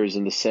Raptors,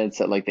 in the sense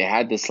that like they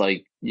had this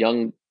like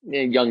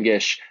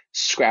youngish,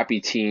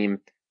 scrappy team.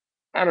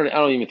 I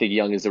don't even think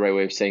young is the right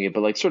way of saying it,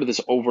 but like sort of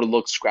this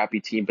overlooked, scrappy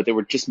team, but they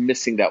were just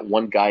missing that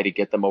one guy to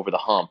get them over the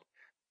hump.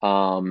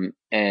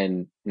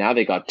 And now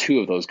they got two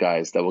of those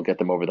guys that will get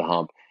them over the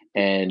hump,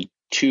 and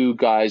two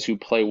guys who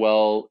play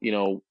well,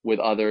 with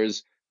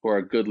others, who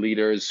are good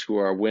leaders, who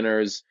are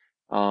winners.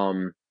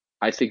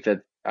 I think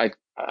that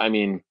I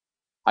mean,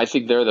 I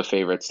think they're the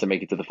favorites to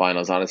make it to the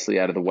finals, honestly,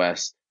 out of the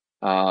West.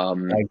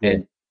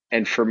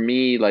 And for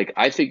me, like,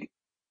 I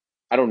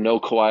don't know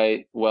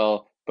Kawhi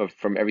well, but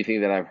from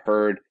everything that I've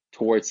heard,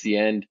 towards the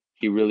end,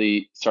 he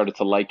really started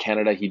to like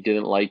Canada. He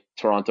didn't like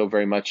Toronto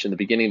very much in the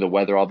beginning, the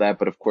weather, all that.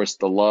 But of course,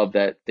 the love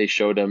that they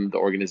showed him, the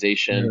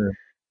organization,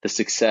 the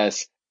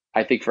success.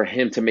 I think for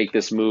him to make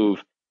this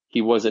move,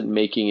 he wasn't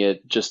making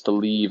it just to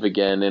leave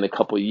again in a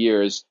couple of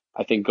years.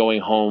 I think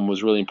going home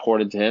was really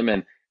important to him.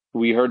 And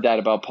we heard that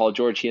about Paul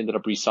George. He ended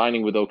up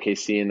re-signing with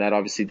OKC, and that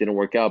obviously didn't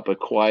work out. But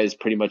Kawhi is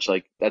pretty much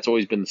like, that's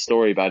always been the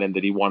story about him,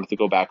 that he wanted to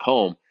go back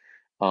home.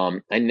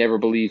 I never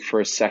believed for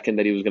a second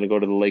that he was going to go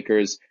to the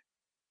Lakers.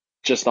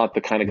 Just not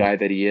the kind of guy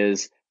that he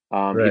is. He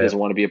doesn't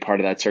want to be a part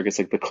of that circus.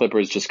 Like, the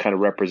Clippers just kind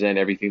of represent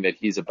everything that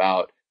he's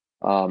about.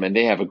 And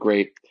they have a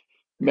great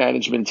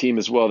management team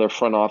as well. Their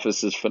front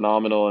office is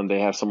phenomenal, and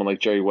they have someone like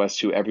Jerry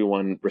West, who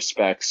everyone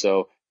respects.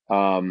 So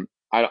I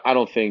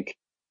don't think,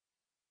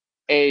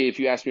 if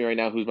you ask me right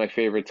now who's my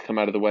favorite to come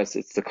out of the West,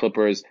 it's the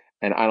Clippers,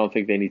 and I don't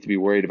think they need to be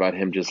worried about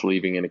him just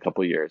leaving in a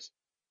couple of years.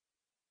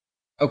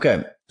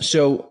 Okay,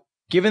 so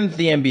given that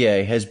the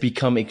NBA has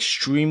become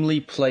extremely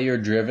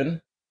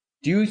player-driven,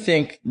 do you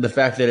think the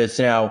fact that it's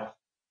now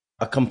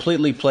a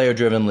completely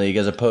player-driven league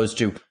as opposed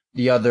to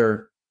the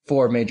other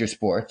four major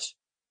sports,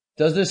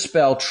 does this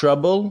spell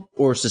trouble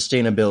or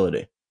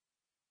sustainability?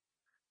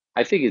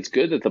 I think it's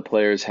good that the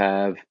players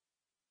have,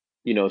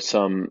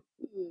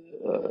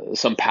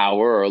 some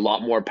power, or a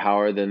lot more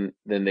power than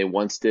they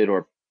once did,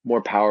 or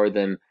more power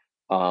than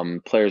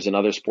players in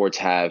other sports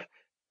have.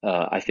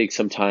 I think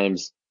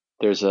sometimes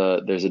there's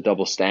a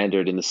double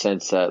standard, in the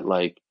sense that,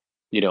 like,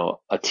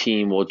 a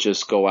team will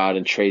just go out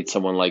and trade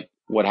someone, like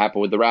what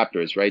happened with the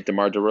Raptors, right?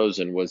 DeMar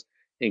DeRozan was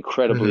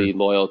incredibly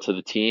loyal to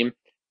the team,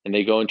 and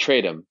they go and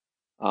trade him.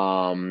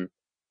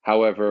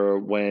 However,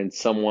 when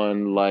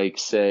someone like,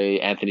 say,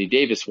 Anthony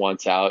Davis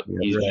wants out,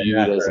 he's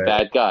viewed as a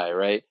bad guy,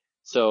 right?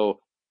 So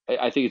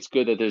I think it's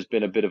good that there's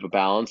been a bit of a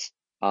balance.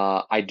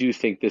 I do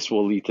think this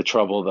will lead to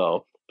trouble,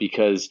 though,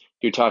 because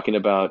you're talking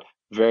about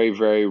very,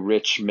 very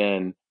rich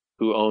men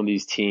who own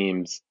these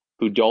teams,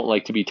 who don't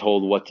like to be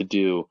told what to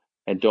do,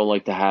 and don't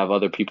like to have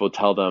other people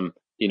tell them,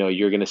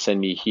 you're going to send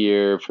me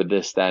here for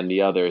this, that, and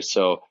the other.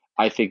 So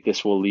I think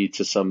this will lead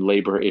to some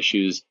labor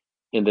issues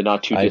in the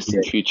not too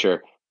distant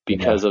future,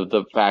 because of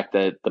the fact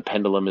that the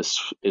pendulum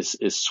is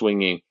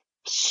swinging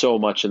so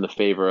much in the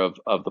favor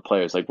of the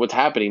players. Like, what's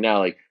happening now,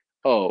 like,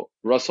 oh,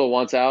 Russell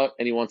wants out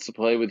and he wants to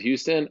play with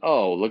Houston.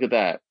 Oh, look at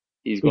that.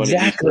 He's going to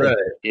Houston.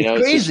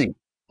 It's crazy.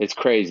 It's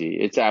crazy.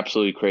 It's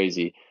absolutely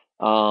crazy.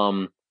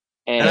 And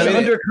And he's I mean,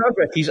 under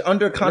contract. He's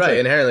under contract. Right,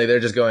 inherently they're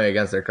just going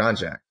against their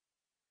contract.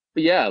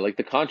 but yeah, like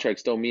the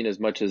contracts don't mean as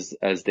much as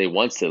they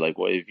once did. Like,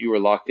 well, if you were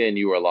locked in,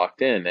 you were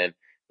locked in.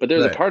 But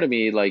there's a Right. part of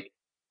me, like,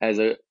 as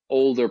an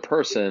older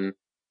person,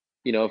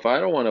 if I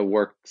don't want to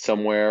work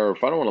somewhere or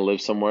if I don't want to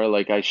live somewhere,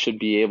 like I should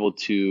be able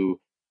to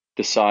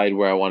decide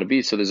where I want to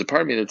be. So there's a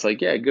part of me that's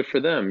like, yeah, good for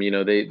them.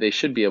 They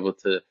should be able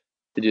to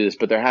do this,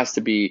 but there has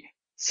to be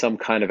some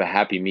kind of a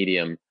happy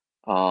medium.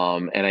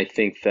 And I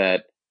think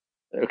that,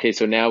 okay,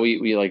 so now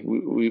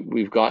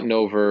we've gotten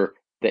over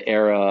the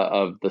era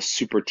of the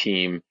super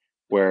team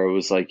where it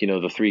was like,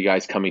 the three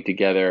guys coming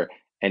together.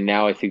 And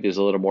now I think there's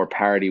a little more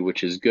parity,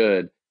 which is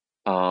good.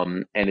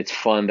 And it's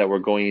fun that we're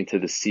going into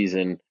the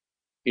season,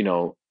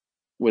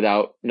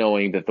 without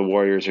knowing that the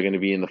Warriors are going to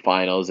be in the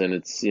finals. And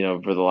it's,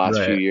 for the last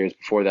few Right. years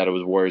before that, it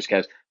was Warriors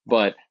Cavs.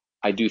 But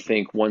I do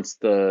think once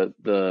the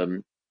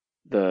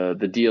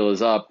deal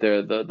is up,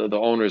 the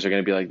owners are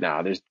going to be like,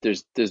 nah,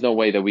 there's no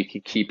way that we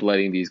could keep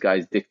letting these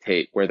guys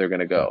dictate where they're going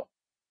to go.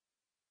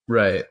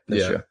 Right.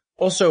 That's yeah. true.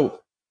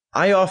 Also,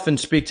 I often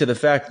speak to the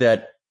fact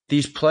that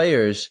these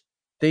players,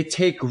 they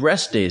take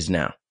rest days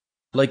now.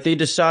 Like they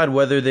decide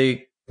whether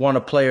they want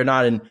to play or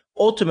not. And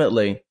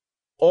ultimately,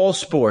 all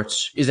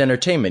sports is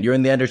entertainment. You're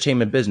in the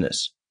entertainment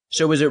business.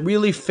 So is it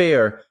really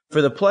fair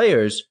for the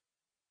players,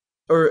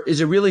 or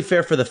is it really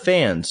fair for the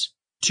fans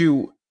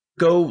to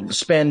go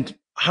spend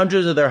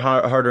hundreds of their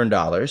hard-earned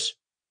dollars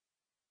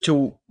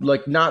to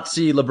like not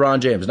see LeBron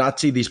James, not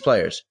see these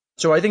players?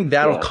 So I think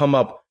that'll come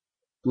up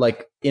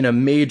like in a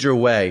major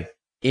way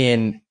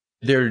in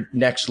their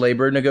next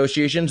labor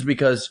negotiations,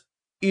 because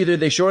either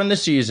they shorten the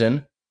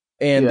season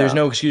and there's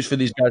no excuse for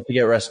these guys to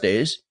get rest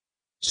days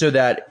so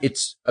that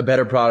it's a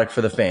better product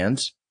for the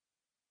fans,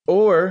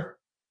 or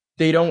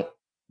they don't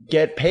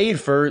get paid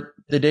for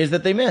the days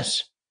that they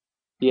miss.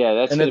 Yeah,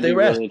 that's And going that to they be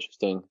rest. really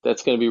interesting.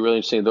 That's going to be really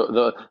interesting.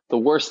 The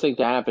worst thing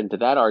to happen to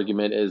that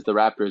argument is the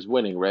Raptors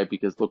winning, right?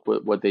 Because look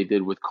what they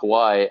did with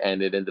Kawhi,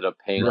 and it ended up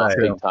paying off Right.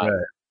 big time.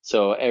 Right.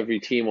 So every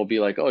team will be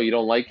like, "Oh, you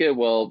don't like it?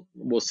 Well,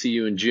 we'll see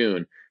you in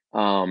June."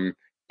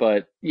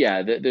 But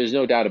yeah, there's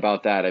no doubt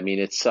about that. I mean,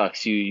 it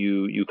sucks.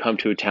 You come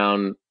to a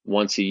town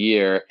once a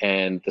year,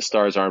 and the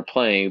stars aren't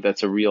playing.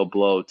 That's a real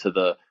blow to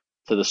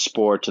the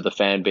sport, to the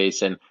fan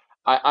base, and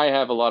I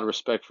have a lot of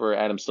respect for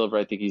Adam Silver.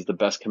 I think he's the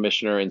best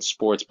commissioner in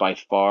sports by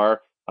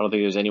far. I don't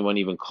think there's anyone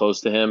even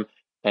close to him.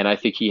 And I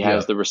think he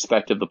has the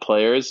respect of the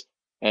players.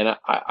 And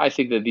I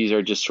think that these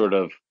are just sort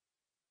of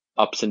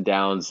ups and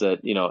downs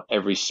that,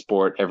 every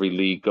sport, every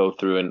league go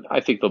through. And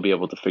I think they'll be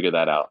able to figure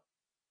that out.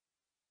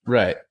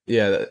 Right.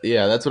 Yeah.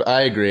 Yeah. That's what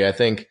I agree. I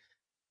think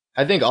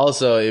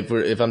also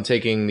if I'm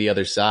taking the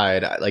other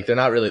side, like they're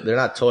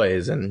not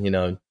toys,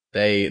 and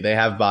they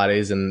have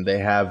bodies and they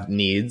have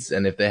needs,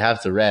 and if they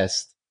have to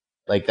rest,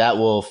 like that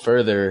will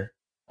further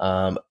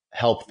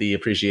help the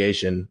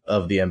appreciation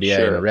of the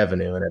NBA and the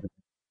revenue and everything.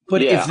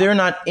 But if they're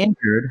not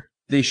injured,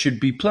 they should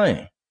be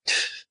playing,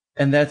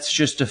 and that's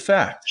just a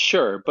fact.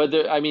 Sure, but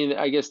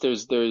I guess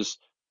there's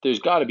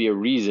got to be a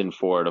reason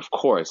for it. Of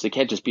course, it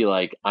can't just be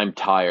like I'm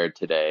tired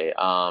today.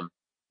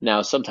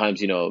 Now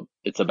sometimes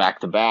it's a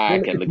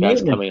back-to-back, and the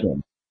guys coming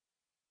in.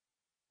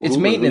 It's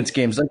maintenance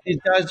games. Like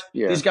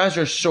these guys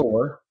are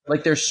sore.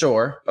 Like they're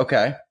sore,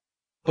 okay,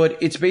 but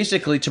it's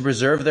basically to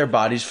preserve their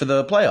bodies for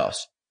the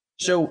playoffs.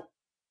 So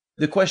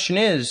the question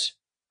is,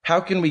 how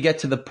can we get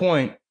to the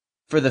point,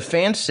 for the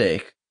fans'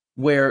 sake,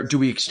 where do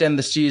we extend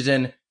the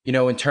season?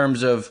 In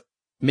terms of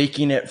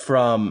making it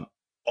from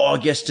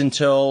August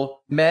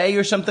until May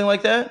or something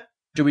like that?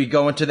 Do we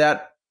go into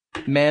that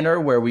manner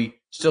where we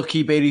still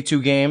keep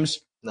 82 games?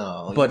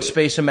 No, but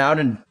space them out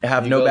and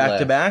have no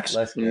back-to-backs?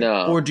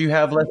 No. Or do you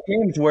have less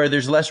games where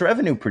there's less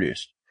revenue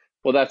produced?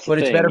 Well, that's the But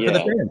thing. it's better for the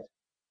fans.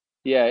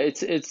 Yeah,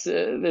 it's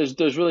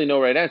there's really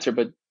no right answer,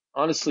 but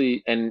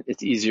honestly, and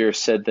it's easier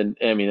said than,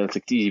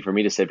 it's easy for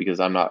me to say because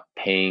I'm not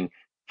paying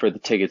for the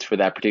tickets for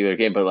that particular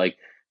game, but like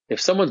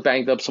if someone's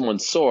banged up,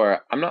 someone's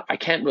sore, I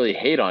can't really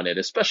hate on it,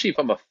 especially if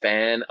I'm a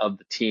fan of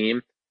the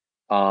team.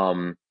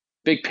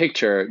 Big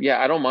picture, yeah,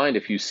 I don't mind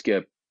if you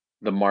skip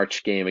the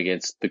March game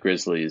against the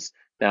Grizzlies.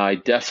 Now, I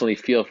definitely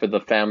feel for the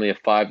family of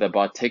five that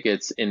bought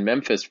tickets in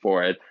Memphis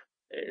for it.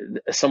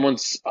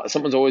 Someone's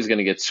always going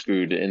to get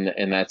screwed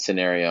in that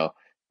scenario.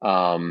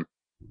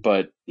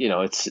 But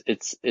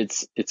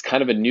it's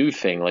kind of a new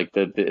thing. Like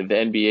the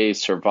NBA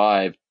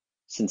survived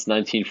since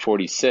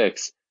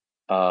 1946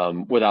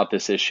 without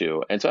this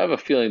issue, and so I have a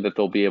feeling that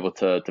they'll be able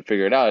to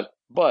figure it out.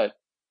 But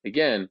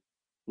again,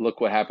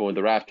 look what happened with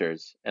the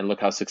Raptors, and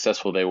look how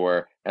successful they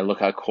were, and look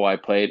how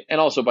Kawhi played,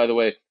 and also, by the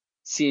way,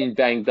 seemed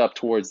banged up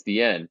towards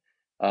the end.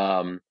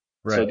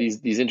 So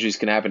these injuries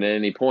can happen at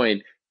any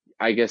point.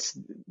 I guess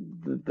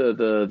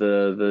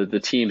the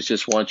teams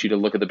just want you to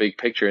look at the big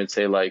picture and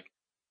say like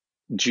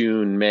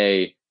June,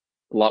 May,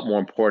 a lot more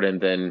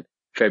important than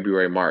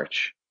February,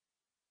 March.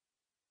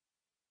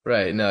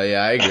 Right. No,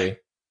 yeah, I agree.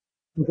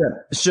 Okay.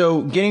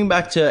 So getting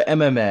back to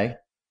MMA,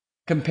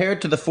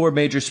 compared to the four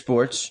major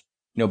sports,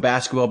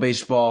 basketball,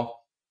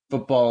 baseball,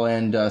 football,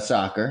 and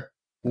soccer,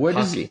 what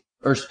is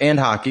and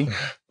hockey,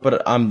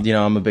 but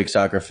I'm a big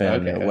soccer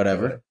fan, Okay,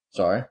 whatever. okay.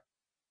 Sorry.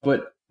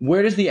 But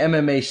where does the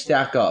MMA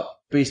stack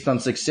up based on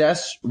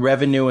success,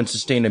 revenue, and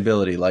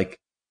sustainability? Like,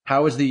 I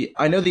know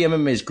the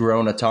MMA's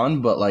grown a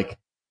ton, but like,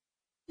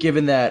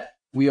 given that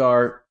we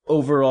are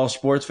overall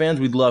sports fans,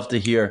 we'd love to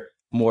hear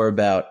more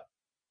about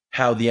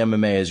how the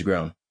MMA has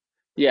grown.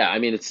 Yeah, I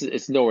mean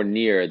it's nowhere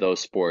near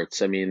those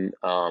sports. I mean,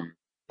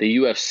 the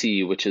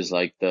UFC, which is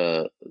like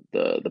the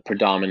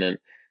predominant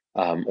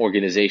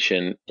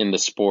organization in the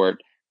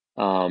sport,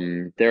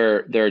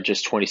 they're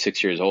just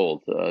 26 years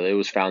old. It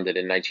was founded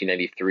in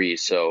 1993.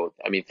 So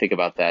I mean, think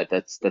about that.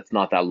 That's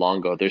not that long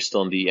ago. They're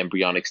still in the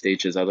embryonic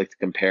stages. I like to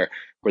compare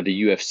where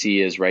the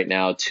UFC is right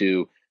now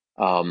to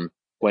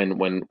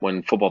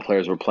when football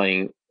players were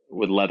playing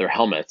with leather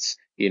helmets,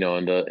 in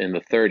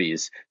the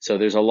 30s. So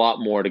there's a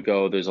lot more to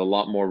go. There's a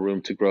lot more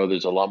room to grow.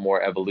 There's a lot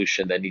more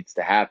evolution that needs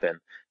to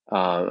happen.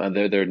 And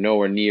they're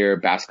nowhere near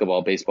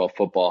basketball, baseball,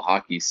 football,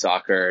 hockey,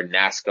 soccer,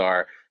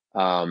 NASCAR.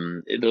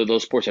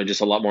 Those sports are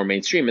just a lot more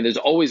mainstream. And there's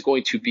always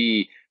going to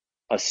be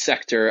a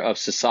sector of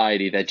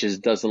society that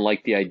just doesn't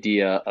like the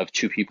idea of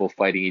two people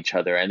fighting each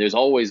other. And there's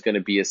always going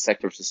to be a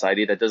sector of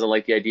society that doesn't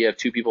like the idea of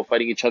two people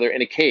fighting each other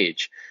in a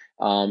cage.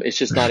 It's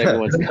just not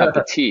everyone's cup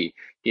of tea,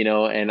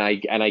 and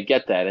I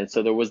get that. And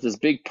so there was this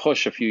big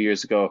push a few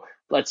years ago.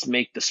 Let's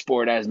make the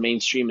sport as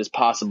mainstream as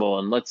possible,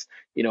 and let's,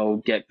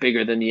 get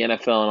bigger than the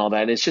NFL and all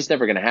that. And it's just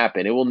never going to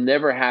happen. It will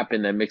never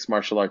happen that mixed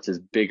martial arts is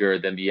bigger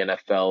than the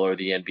NFL or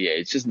the NBA.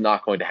 It's just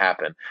not going to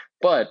happen.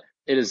 But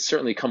it has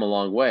certainly come a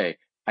long way.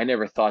 I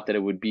never thought that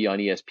it would be on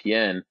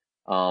ESPN.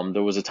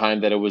 There was a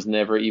time that it was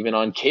never even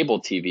on cable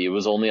TV. It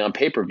was only on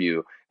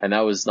pay-per-view. And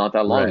that was not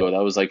that long Right. ago.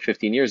 That was like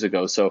 15 years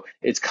ago. So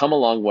it's come a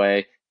long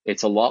way.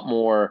 It's a lot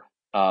more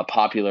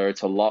popular.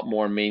 It's a lot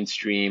more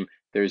mainstream.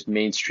 There's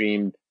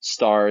mainstream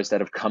stars that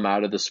have come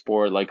out of the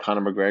sport like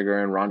Conor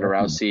McGregor and Ronda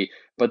Rousey,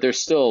 but there's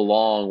still a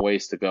long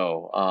ways to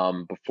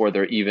go before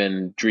they're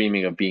even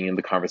dreaming of being in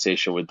the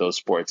conversation with those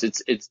sports.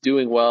 It's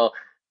doing well.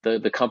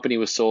 The company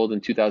was sold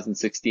in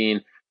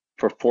 2016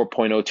 for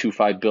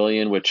 4.025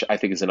 billion, which I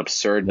think is an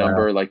absurd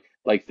number. Like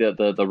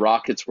the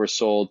Rockets were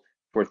sold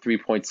for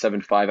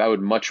 3.75. I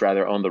would much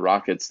rather own the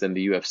Rockets than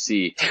the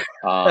UFC.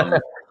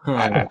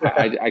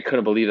 I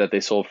couldn't believe that they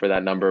sold for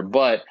that number,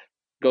 but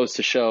goes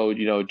to show,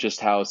 just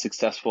how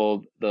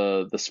successful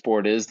the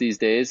sport is these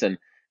days. And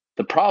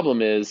the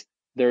problem is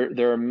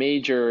they're a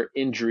major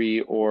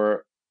injury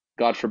or,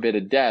 God forbid,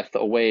 a death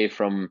away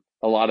from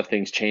a lot of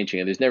things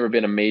changing. And there's never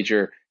been a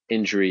major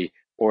injury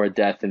or a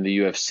death in the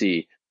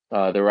UFC.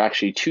 There were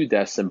actually 2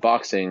 deaths in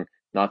boxing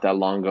not that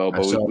long ago,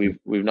 but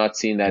we've not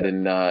seen that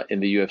in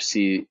the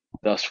UFC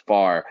thus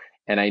far.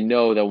 And I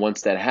know that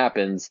once that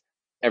happens,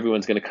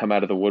 everyone's going to come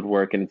out of the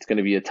woodwork, and it's going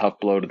to be a tough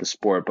blow to the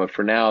sport. But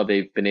for now,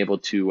 they've been able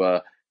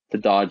to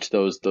dodge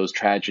those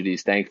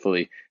tragedies,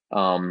 thankfully.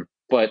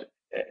 But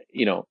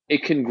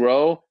it can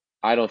grow.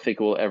 I don't think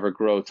it will ever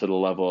grow to the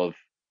level of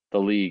the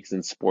leagues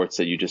and sports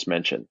that you just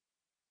mentioned.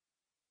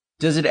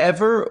 Does it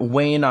ever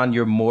wane on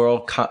your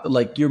moral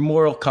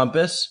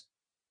compass,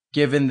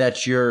 given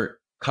that you're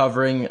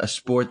covering a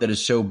sport that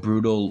is so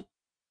brutal?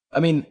 I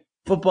mean,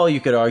 football, you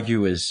could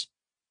argue, is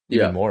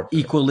Even more.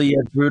 equally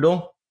as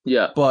brutal.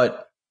 Yeah.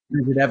 But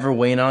does it ever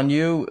wane on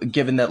you,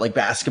 given that like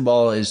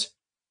basketball is,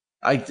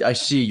 I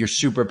see you're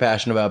super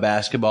passionate about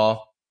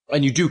basketball,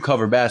 and you do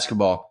cover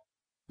basketball,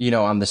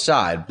 on the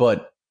side,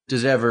 but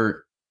does it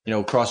ever,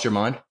 cross your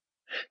mind?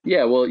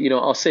 Yeah, well,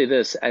 I'll say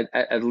this,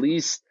 at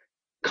least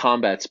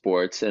combat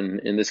sports, and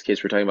in this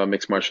case, we're talking about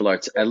mixed martial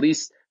arts, at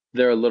least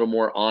they're a little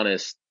more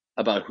honest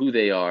about who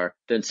they are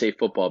than, say,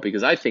 football,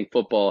 because I think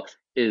football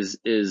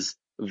is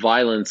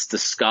violence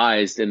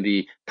disguised in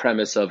the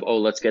premise of, oh,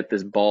 let's get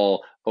this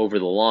ball over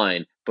the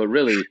line. But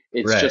really,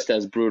 it's just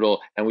as brutal,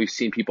 and we've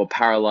seen people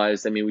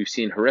paralyzed. I mean, we've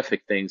seen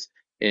horrific things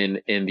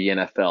in the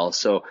NFL.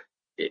 So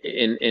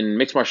in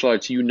mixed martial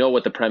arts,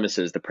 what the premise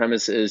is. The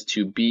premise is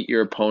to beat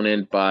your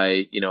opponent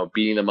by,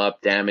 beating them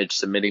up, damage,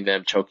 submitting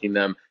them, choking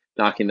them,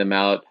 knocking them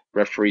out,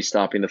 referee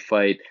stopping the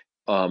fight,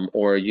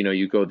 or,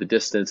 you go the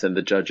distance and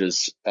the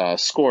judges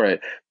score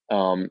it.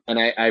 And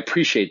I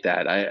appreciate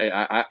that.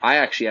 I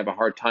actually have a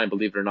hard time,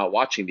 believe it or not,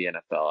 watching the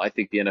NFL. I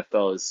think the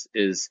NFL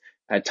is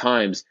at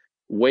times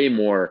way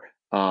more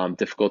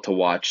difficult to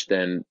watch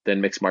than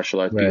mixed martial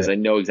arts, because I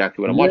know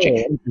exactly what I'm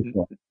watching.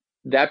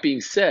 That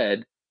being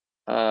said,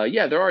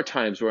 there are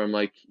times where I'm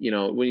like,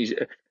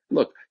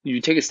 when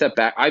you take a step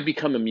back, I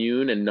become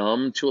immune and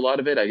numb to a lot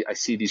of it. I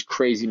see these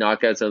crazy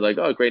knockouts, and I'm like,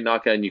 oh, great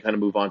knockout, and you kind of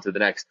move on to the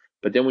next.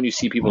 But then when you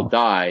see people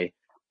die,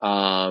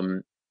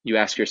 you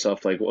ask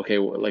yourself, like, okay,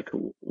 like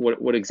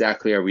what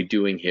exactly are we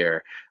doing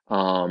here?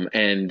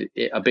 And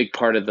a big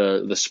part of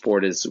the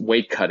sport is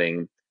weight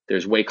cutting.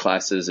 There's weight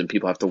classes, and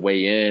people have to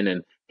weigh in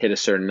and hit a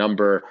certain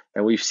number.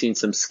 And we've seen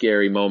some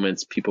scary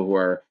moments, people who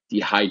are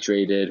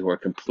dehydrated, who are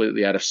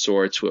completely out of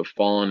sorts, who have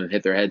fallen and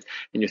hit their heads.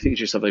 And you're thinking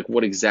to yourself, like,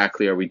 what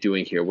exactly are we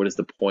doing here? What is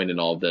the point in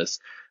all of this?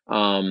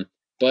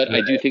 But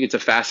I do think it's a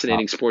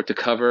fascinating sport to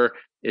cover.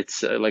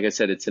 It's like I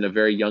said, it's in a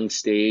very young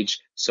stage.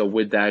 So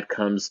with that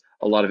comes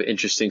a lot of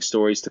interesting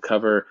stories to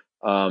cover.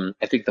 I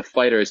think the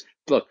fighters,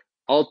 look,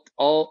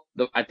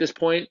 at this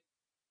point,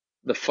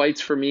 the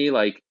fights for me,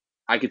 like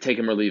I could take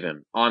him or leave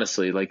him.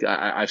 Honestly, like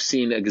I've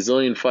seen a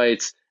gazillion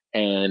fights,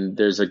 and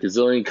there's a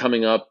gazillion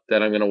coming up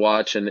that I'm gonna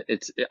watch, and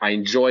I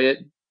enjoy it.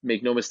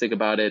 Make no mistake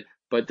about it.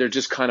 But they're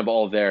just kind of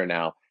all there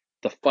now.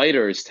 The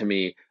fighters, to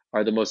me,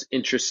 are the most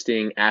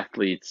interesting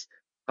athletes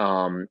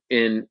in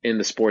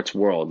the sports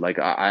world. Like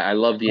I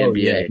love the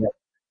NBA.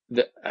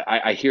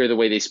 I hear the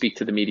way they speak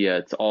to the media.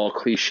 It's all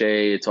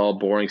cliche. It's all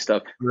boring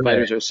stuff. Right.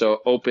 Fighters are so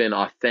open,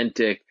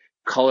 authentic,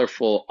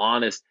 colorful,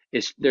 honest.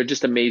 They're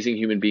just amazing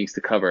human beings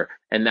to cover.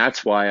 And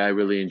that's why I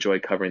really enjoy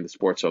covering the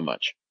sport so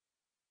much.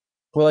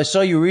 Well, I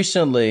saw you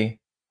recently.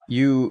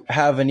 You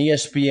have an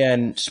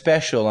ESPN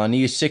special on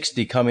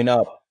E60 coming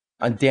up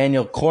on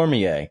Daniel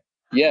Cormier,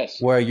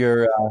 Yes. where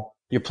you're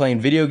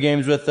playing video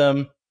games with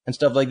him and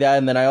stuff like that.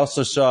 And then I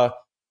also saw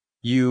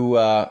you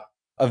a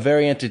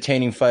very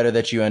entertaining fighter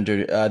that you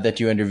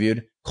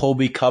interviewed,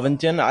 Colby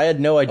Covington. I had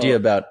no idea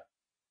about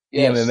the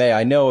MMA.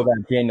 I know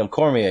about Daniel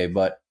Cormier,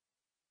 but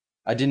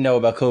I didn't know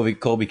about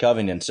Colby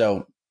Covington.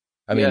 So,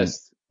 I mean,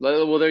 yes.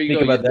 Well, there you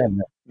think go. about them.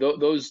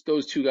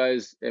 Those two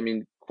guys. I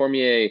mean,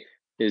 Cormier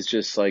is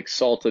just like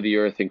salt of the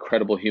earth,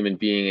 incredible human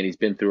being, and he's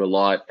been through a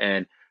lot.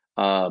 And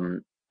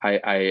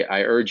I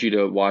urge you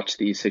to watch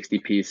the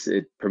E60 piece.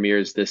 It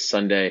premieres this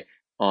Sunday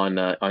on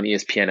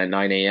ESPN at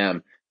 9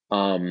 a.m.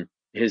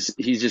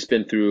 He's just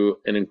been through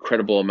an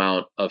incredible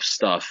amount of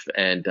stuff,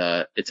 and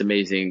it's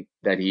amazing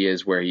that he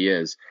is where he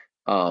is.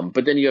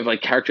 But then you have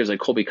like characters like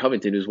Colby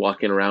Covington, who's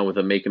walking around with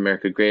a "Make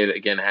America Great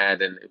Again"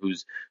 hat, and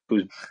who's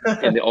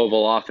in the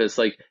Oval Office,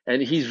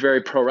 and he's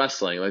very pro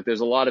wrestling. Like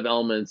there's a lot of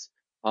elements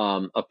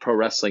of pro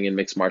wrestling in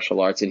mixed martial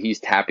arts, and he's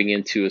tapping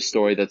into a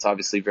story that's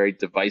obviously very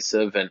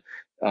divisive, and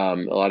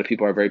a lot of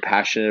people are very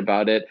passionate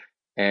about it,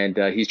 and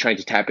he's trying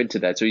to tap into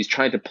that. So he's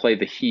trying to play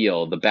the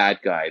heel, the bad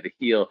guy. The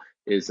heel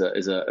is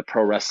a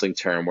pro wrestling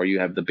term where you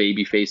have the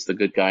baby face, the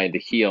good guy, and the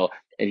heel,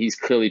 and he's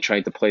clearly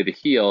trying to play the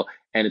heel,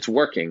 and it's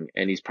working,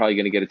 and he's probably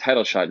going to get a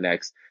title shot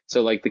next.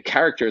 So like the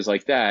characters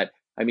like that,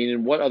 I mean,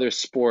 in what other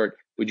sport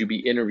would you be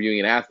interviewing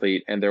an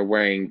athlete and they're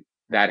wearing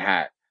that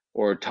hat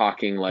or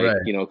talking like,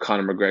 Right.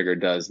 Conor McGregor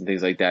does and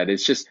things like that?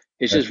 It's just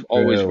That's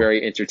always true.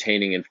 very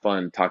entertaining and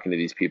fun talking to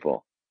these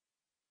people.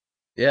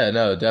 Yeah,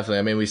 no, definitely.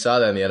 I mean, we saw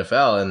that in the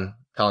NFL and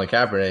Colin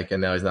Kaepernick,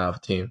 and now he's not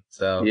off the team.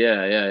 So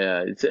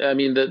Yeah. I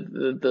mean,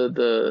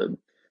 the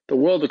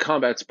world of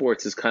combat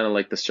sports is kind of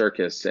like the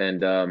circus,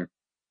 and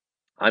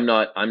I'm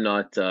not I'm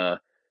not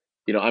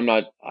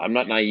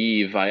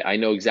naive. I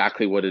know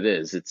exactly what it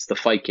is. It's the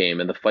fight game,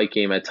 and the fight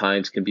game at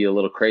times can be a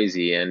little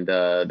crazy. And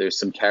there's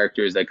some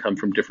characters that come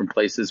from different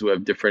places who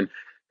have different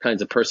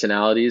kinds of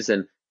personalities,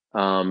 and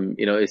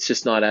it's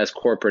just not as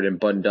corporate and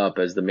buttoned up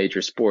as the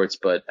major sports.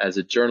 But as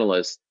a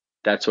journalist,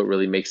 that's what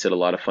really makes it a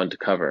lot of fun to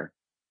cover.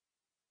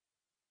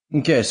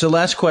 Okay, so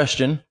last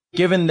question.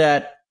 Given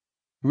that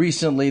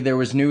recently there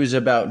was news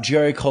about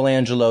Jerry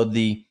Colangelo,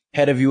 the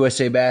head of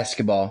USA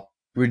Basketball,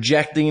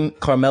 rejecting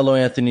Carmelo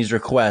Anthony's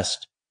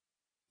request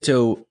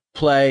to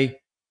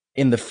play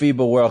in the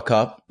FIBA World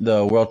Cup,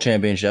 the World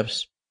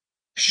Championships,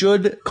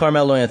 should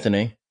Carmelo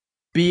Anthony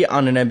be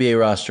on an NBA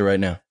roster right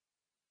now?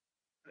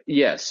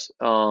 Yes,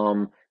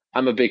 I'm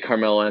a big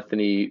Carmelo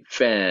Anthony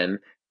fan.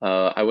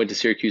 I went to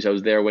Syracuse. I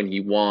was there when he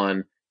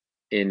won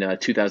in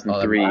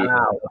 2003. wow,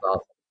 that's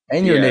awesome.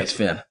 And you're a Yes. Knicks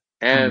fan.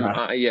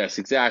 And yes,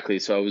 exactly.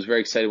 So I was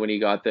very excited when he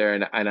got there,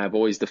 and I've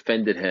always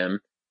defended him.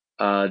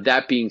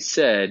 That being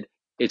said,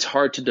 it's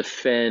hard to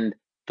defend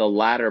the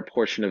latter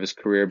portion of his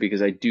career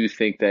because I do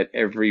think that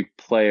every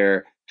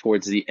player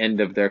towards the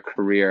end of their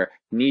career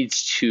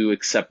needs to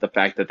accept the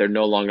fact that they're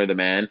no longer the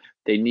man.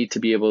 They need to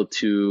be able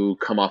to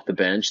come off the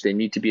bench. They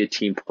need to be a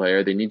team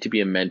player. They need to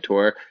be a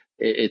mentor.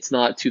 It's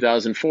not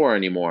 2004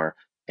 anymore.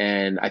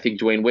 And I think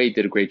Dwayne Wade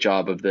did a great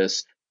job of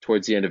this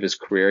towards the end of his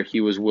career.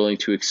 He was willing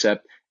to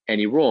accept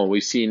any role.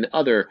 We've seen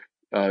other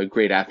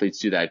great athletes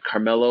do that.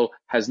 Carmelo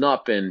has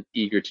not been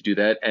eager to do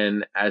that,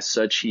 and as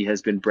such, he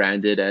has been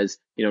branded as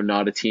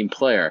not a team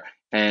player.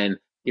 And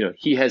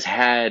he has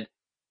had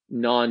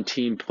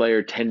non-team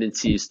player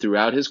tendencies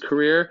throughout his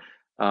career,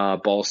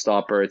 ball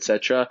stopper,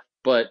 etc.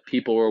 But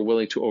people were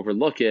willing to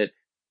overlook it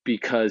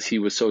because he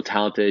was so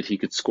talented. He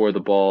could score the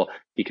ball,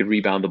 he could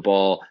rebound the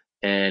ball,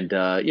 and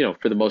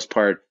for the most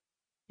part,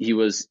 he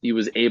was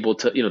able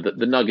to,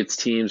 the Nuggets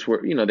teams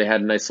were, they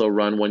had a nice little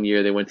run one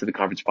year. They went to the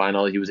conference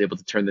final. He was able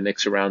to turn the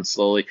Knicks around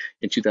slowly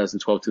in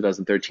 2012,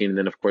 2013. And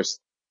then, of course,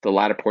 the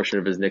latter portion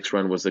of his Knicks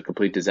run was a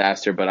complete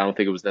disaster, but I don't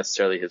think it was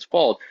necessarily his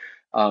fault.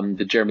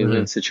 The Jeremy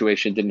Lin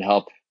situation didn't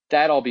help.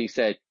 That all being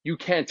said, you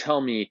can't tell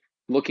me,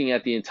 looking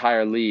at the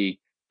entire league,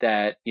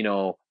 that,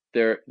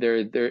 there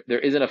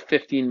isn't a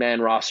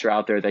 15-man roster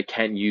out there that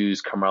can't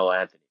use Carmelo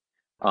Anthony.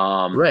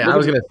 Right. I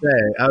was gonna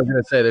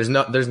say,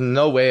 there's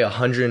no way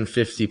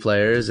 150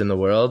 players in the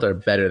world are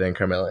better than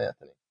Carmelo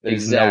Anthony.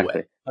 There's Exactly. no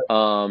way.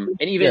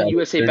 And even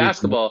USA 32.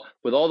 Basketball,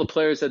 with all the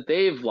players that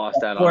they've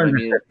lost out on, I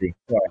mean, 450.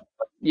 Sorry.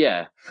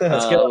 yeah,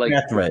 Let's get like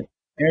math right.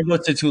 Aaron, go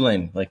to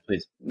Tulane,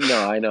 please.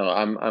 no, I know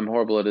I'm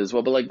horrible at it as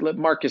well, but like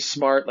Marcus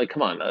Smart, like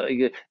come on,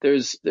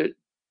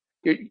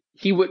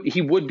 he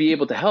would be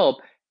able to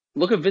help.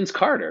 Look at Vince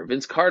Carter.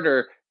 Vince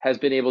Carter has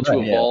been able to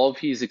Right, yeah. evolve.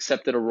 He's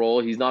accepted a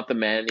role. He's not the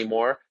man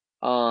anymore.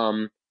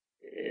 Um,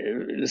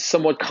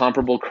 Somewhat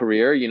comparable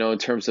career, in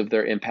terms of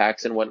their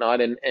impacts and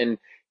whatnot. And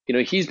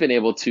he's been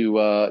able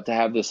to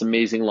have this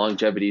amazing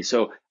longevity.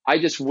 So I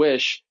just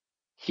wish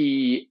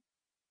he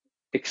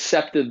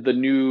accepted the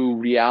new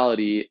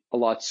reality a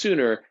lot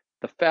sooner.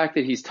 The fact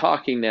that he's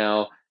talking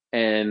now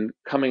and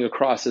coming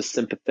across as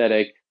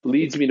sympathetic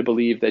leads me to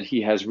believe that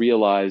he has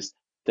realized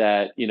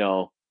that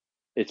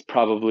it's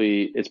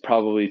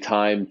probably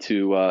time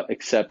to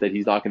accept that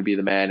he's not going to be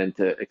the man and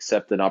to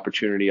accept an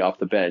opportunity off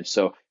the bench.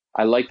 So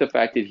I like the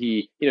fact that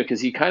he,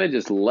 because he kind of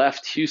just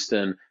left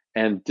Houston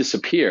and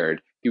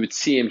disappeared. You would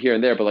see him here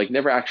and there, but like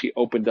never actually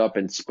opened up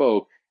and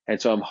spoke.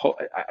 And so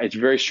it's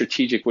very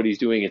strategic what he's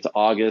doing. It's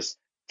August.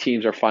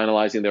 Teams are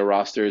finalizing their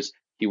rosters.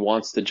 He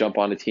wants to jump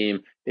on a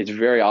team. It's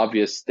very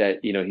obvious that,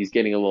 he's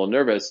getting a little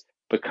nervous,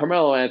 but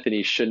Carmelo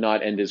Anthony should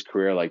not end his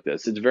career like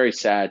this. It's very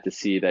sad to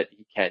see that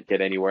he can't get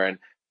anywhere. And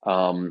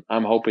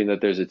I'm hoping that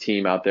there's a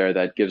team out there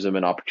that gives him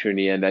an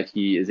opportunity and that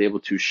he is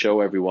able to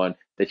show everyone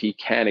that he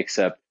can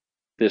accept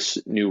this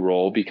new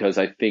role, because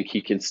I think he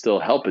can still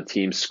help a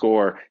team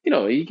score.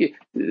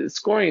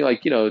 Scoring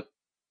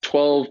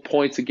 12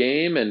 points a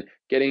game and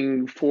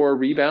getting 4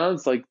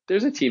 rebounds. Like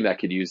there's a team that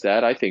could use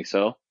that. I think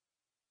so.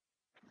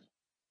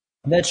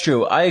 That's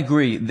true. I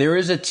agree. There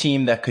is a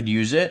team that could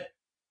use it,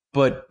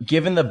 but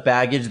given the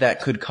baggage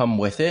that could come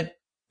with it,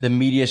 the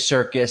media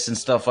circus and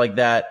stuff like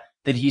that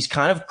he's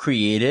kind of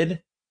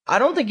created, I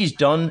don't think he's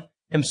done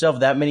himself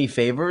that many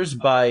favors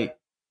by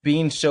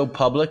being so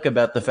public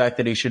about the fact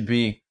that he should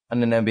be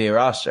on an NBA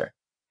roster.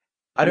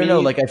 I don't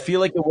know. I feel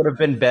like it would have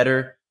been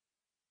better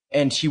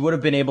and he would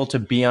have been able to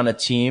be on a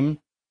team,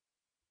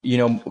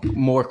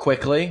 more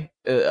quickly.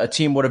 A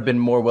team would have been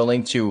more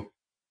willing to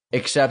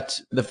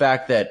accept the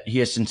fact that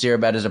he is sincere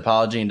about his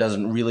apology and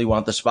doesn't really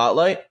want the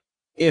spotlight.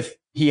 If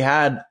he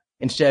had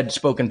instead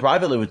spoken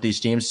privately with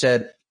these teams,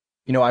 said,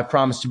 I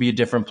promise to be a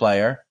different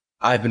player.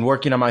 I've been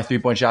working on my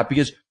 3-point shot,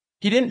 because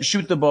he didn't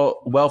shoot the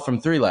ball well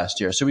from 3 last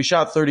year. So he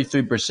shot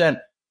 33%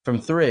 from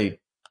 3.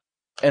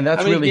 And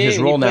that's really his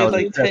role now.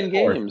 He played 10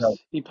 games.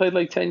 He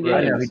played 10 games.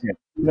 Right, yeah,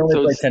 he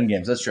only played 10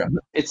 games. That's true.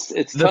 It's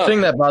the tough.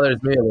 thing that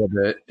bothers me a little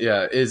bit,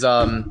 is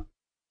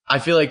I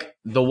feel like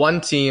the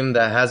one team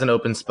that has an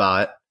open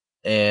spot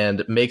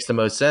and makes the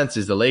most sense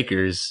is the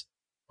Lakers.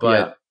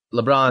 But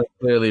LeBron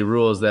clearly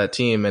rules that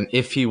team, and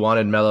if he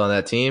wanted Melo on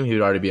that team, he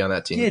would already be on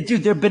that team. Yeah,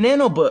 dude, they're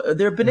banana boat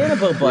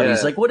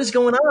buddies. Yeah. What is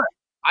going on?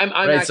 I'm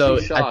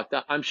actually shocked.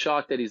 I'm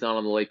shocked that he's not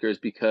on the Lakers,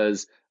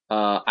 because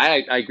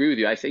I agree with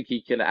you. I think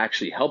he can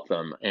actually help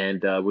them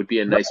and would be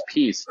a nice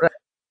piece,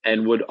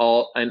 and would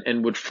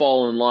would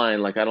fall in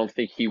line. I don't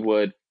think he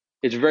would.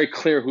 It's very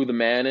clear who the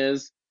man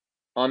is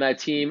on that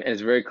team, and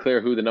it's very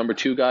clear who the number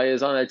 2 guy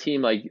is on that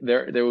team.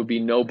 There would be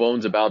no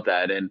bones about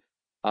that. And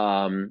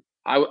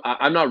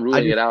I'm not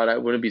ruling it out. I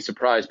wouldn't be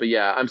surprised, but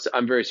yeah,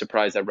 I'm very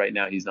surprised that right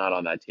now he's not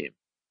on that team.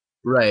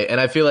 Right, and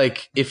I feel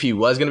like if he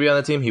was going to be on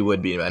the team, he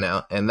would be by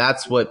now, and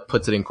that's what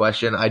puts it in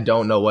question. I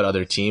don't know what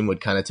other team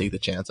would kind of take the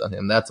chance on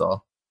him. That's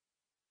all.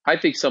 I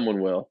think someone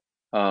will.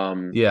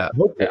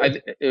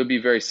 It would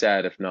be very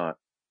sad if not.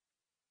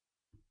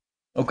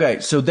 Okay,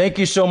 so thank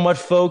you so much,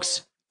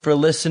 folks, for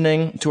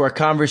listening to our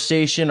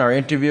conversation, our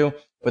interview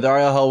with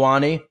Ariel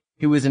Helwani.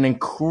 He was an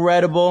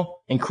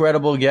incredible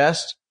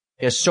guest.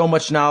 He has so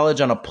much knowledge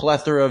on a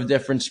plethora of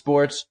different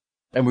sports,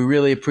 and we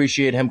really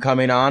appreciate him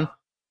coming on.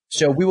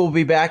 So we will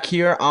be back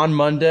here on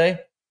Monday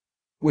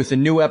with a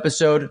new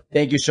episode.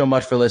 Thank you so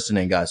much for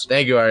listening, guys.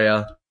 Thank you,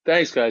 Ariel.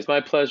 Thanks, guys.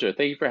 My pleasure.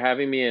 Thank you for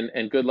having me,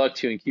 and good luck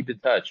to you, and keep in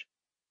touch.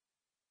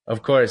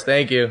 Of course.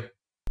 Thank you.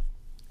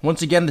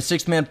 Once again, the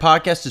Sixth Man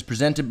Podcast is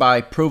presented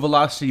by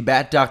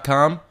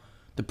ProVelocityBat.com.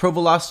 The Pro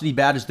Velocity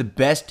Bat is the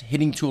best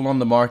hitting tool on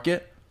the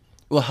market.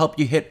 It will help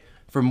you hit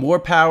for more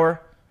power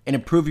and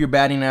improve your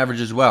batting average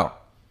as well.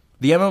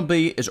 The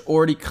MLB is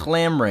already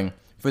clamoring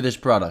for this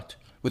product,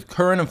 with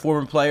current and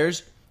former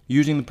players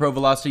using the Pro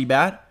Velocity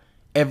Bat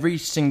every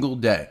single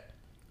day.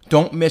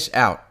 Don't miss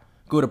out.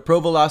 Go to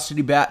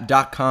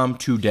ProVelocityBat.com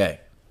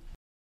today.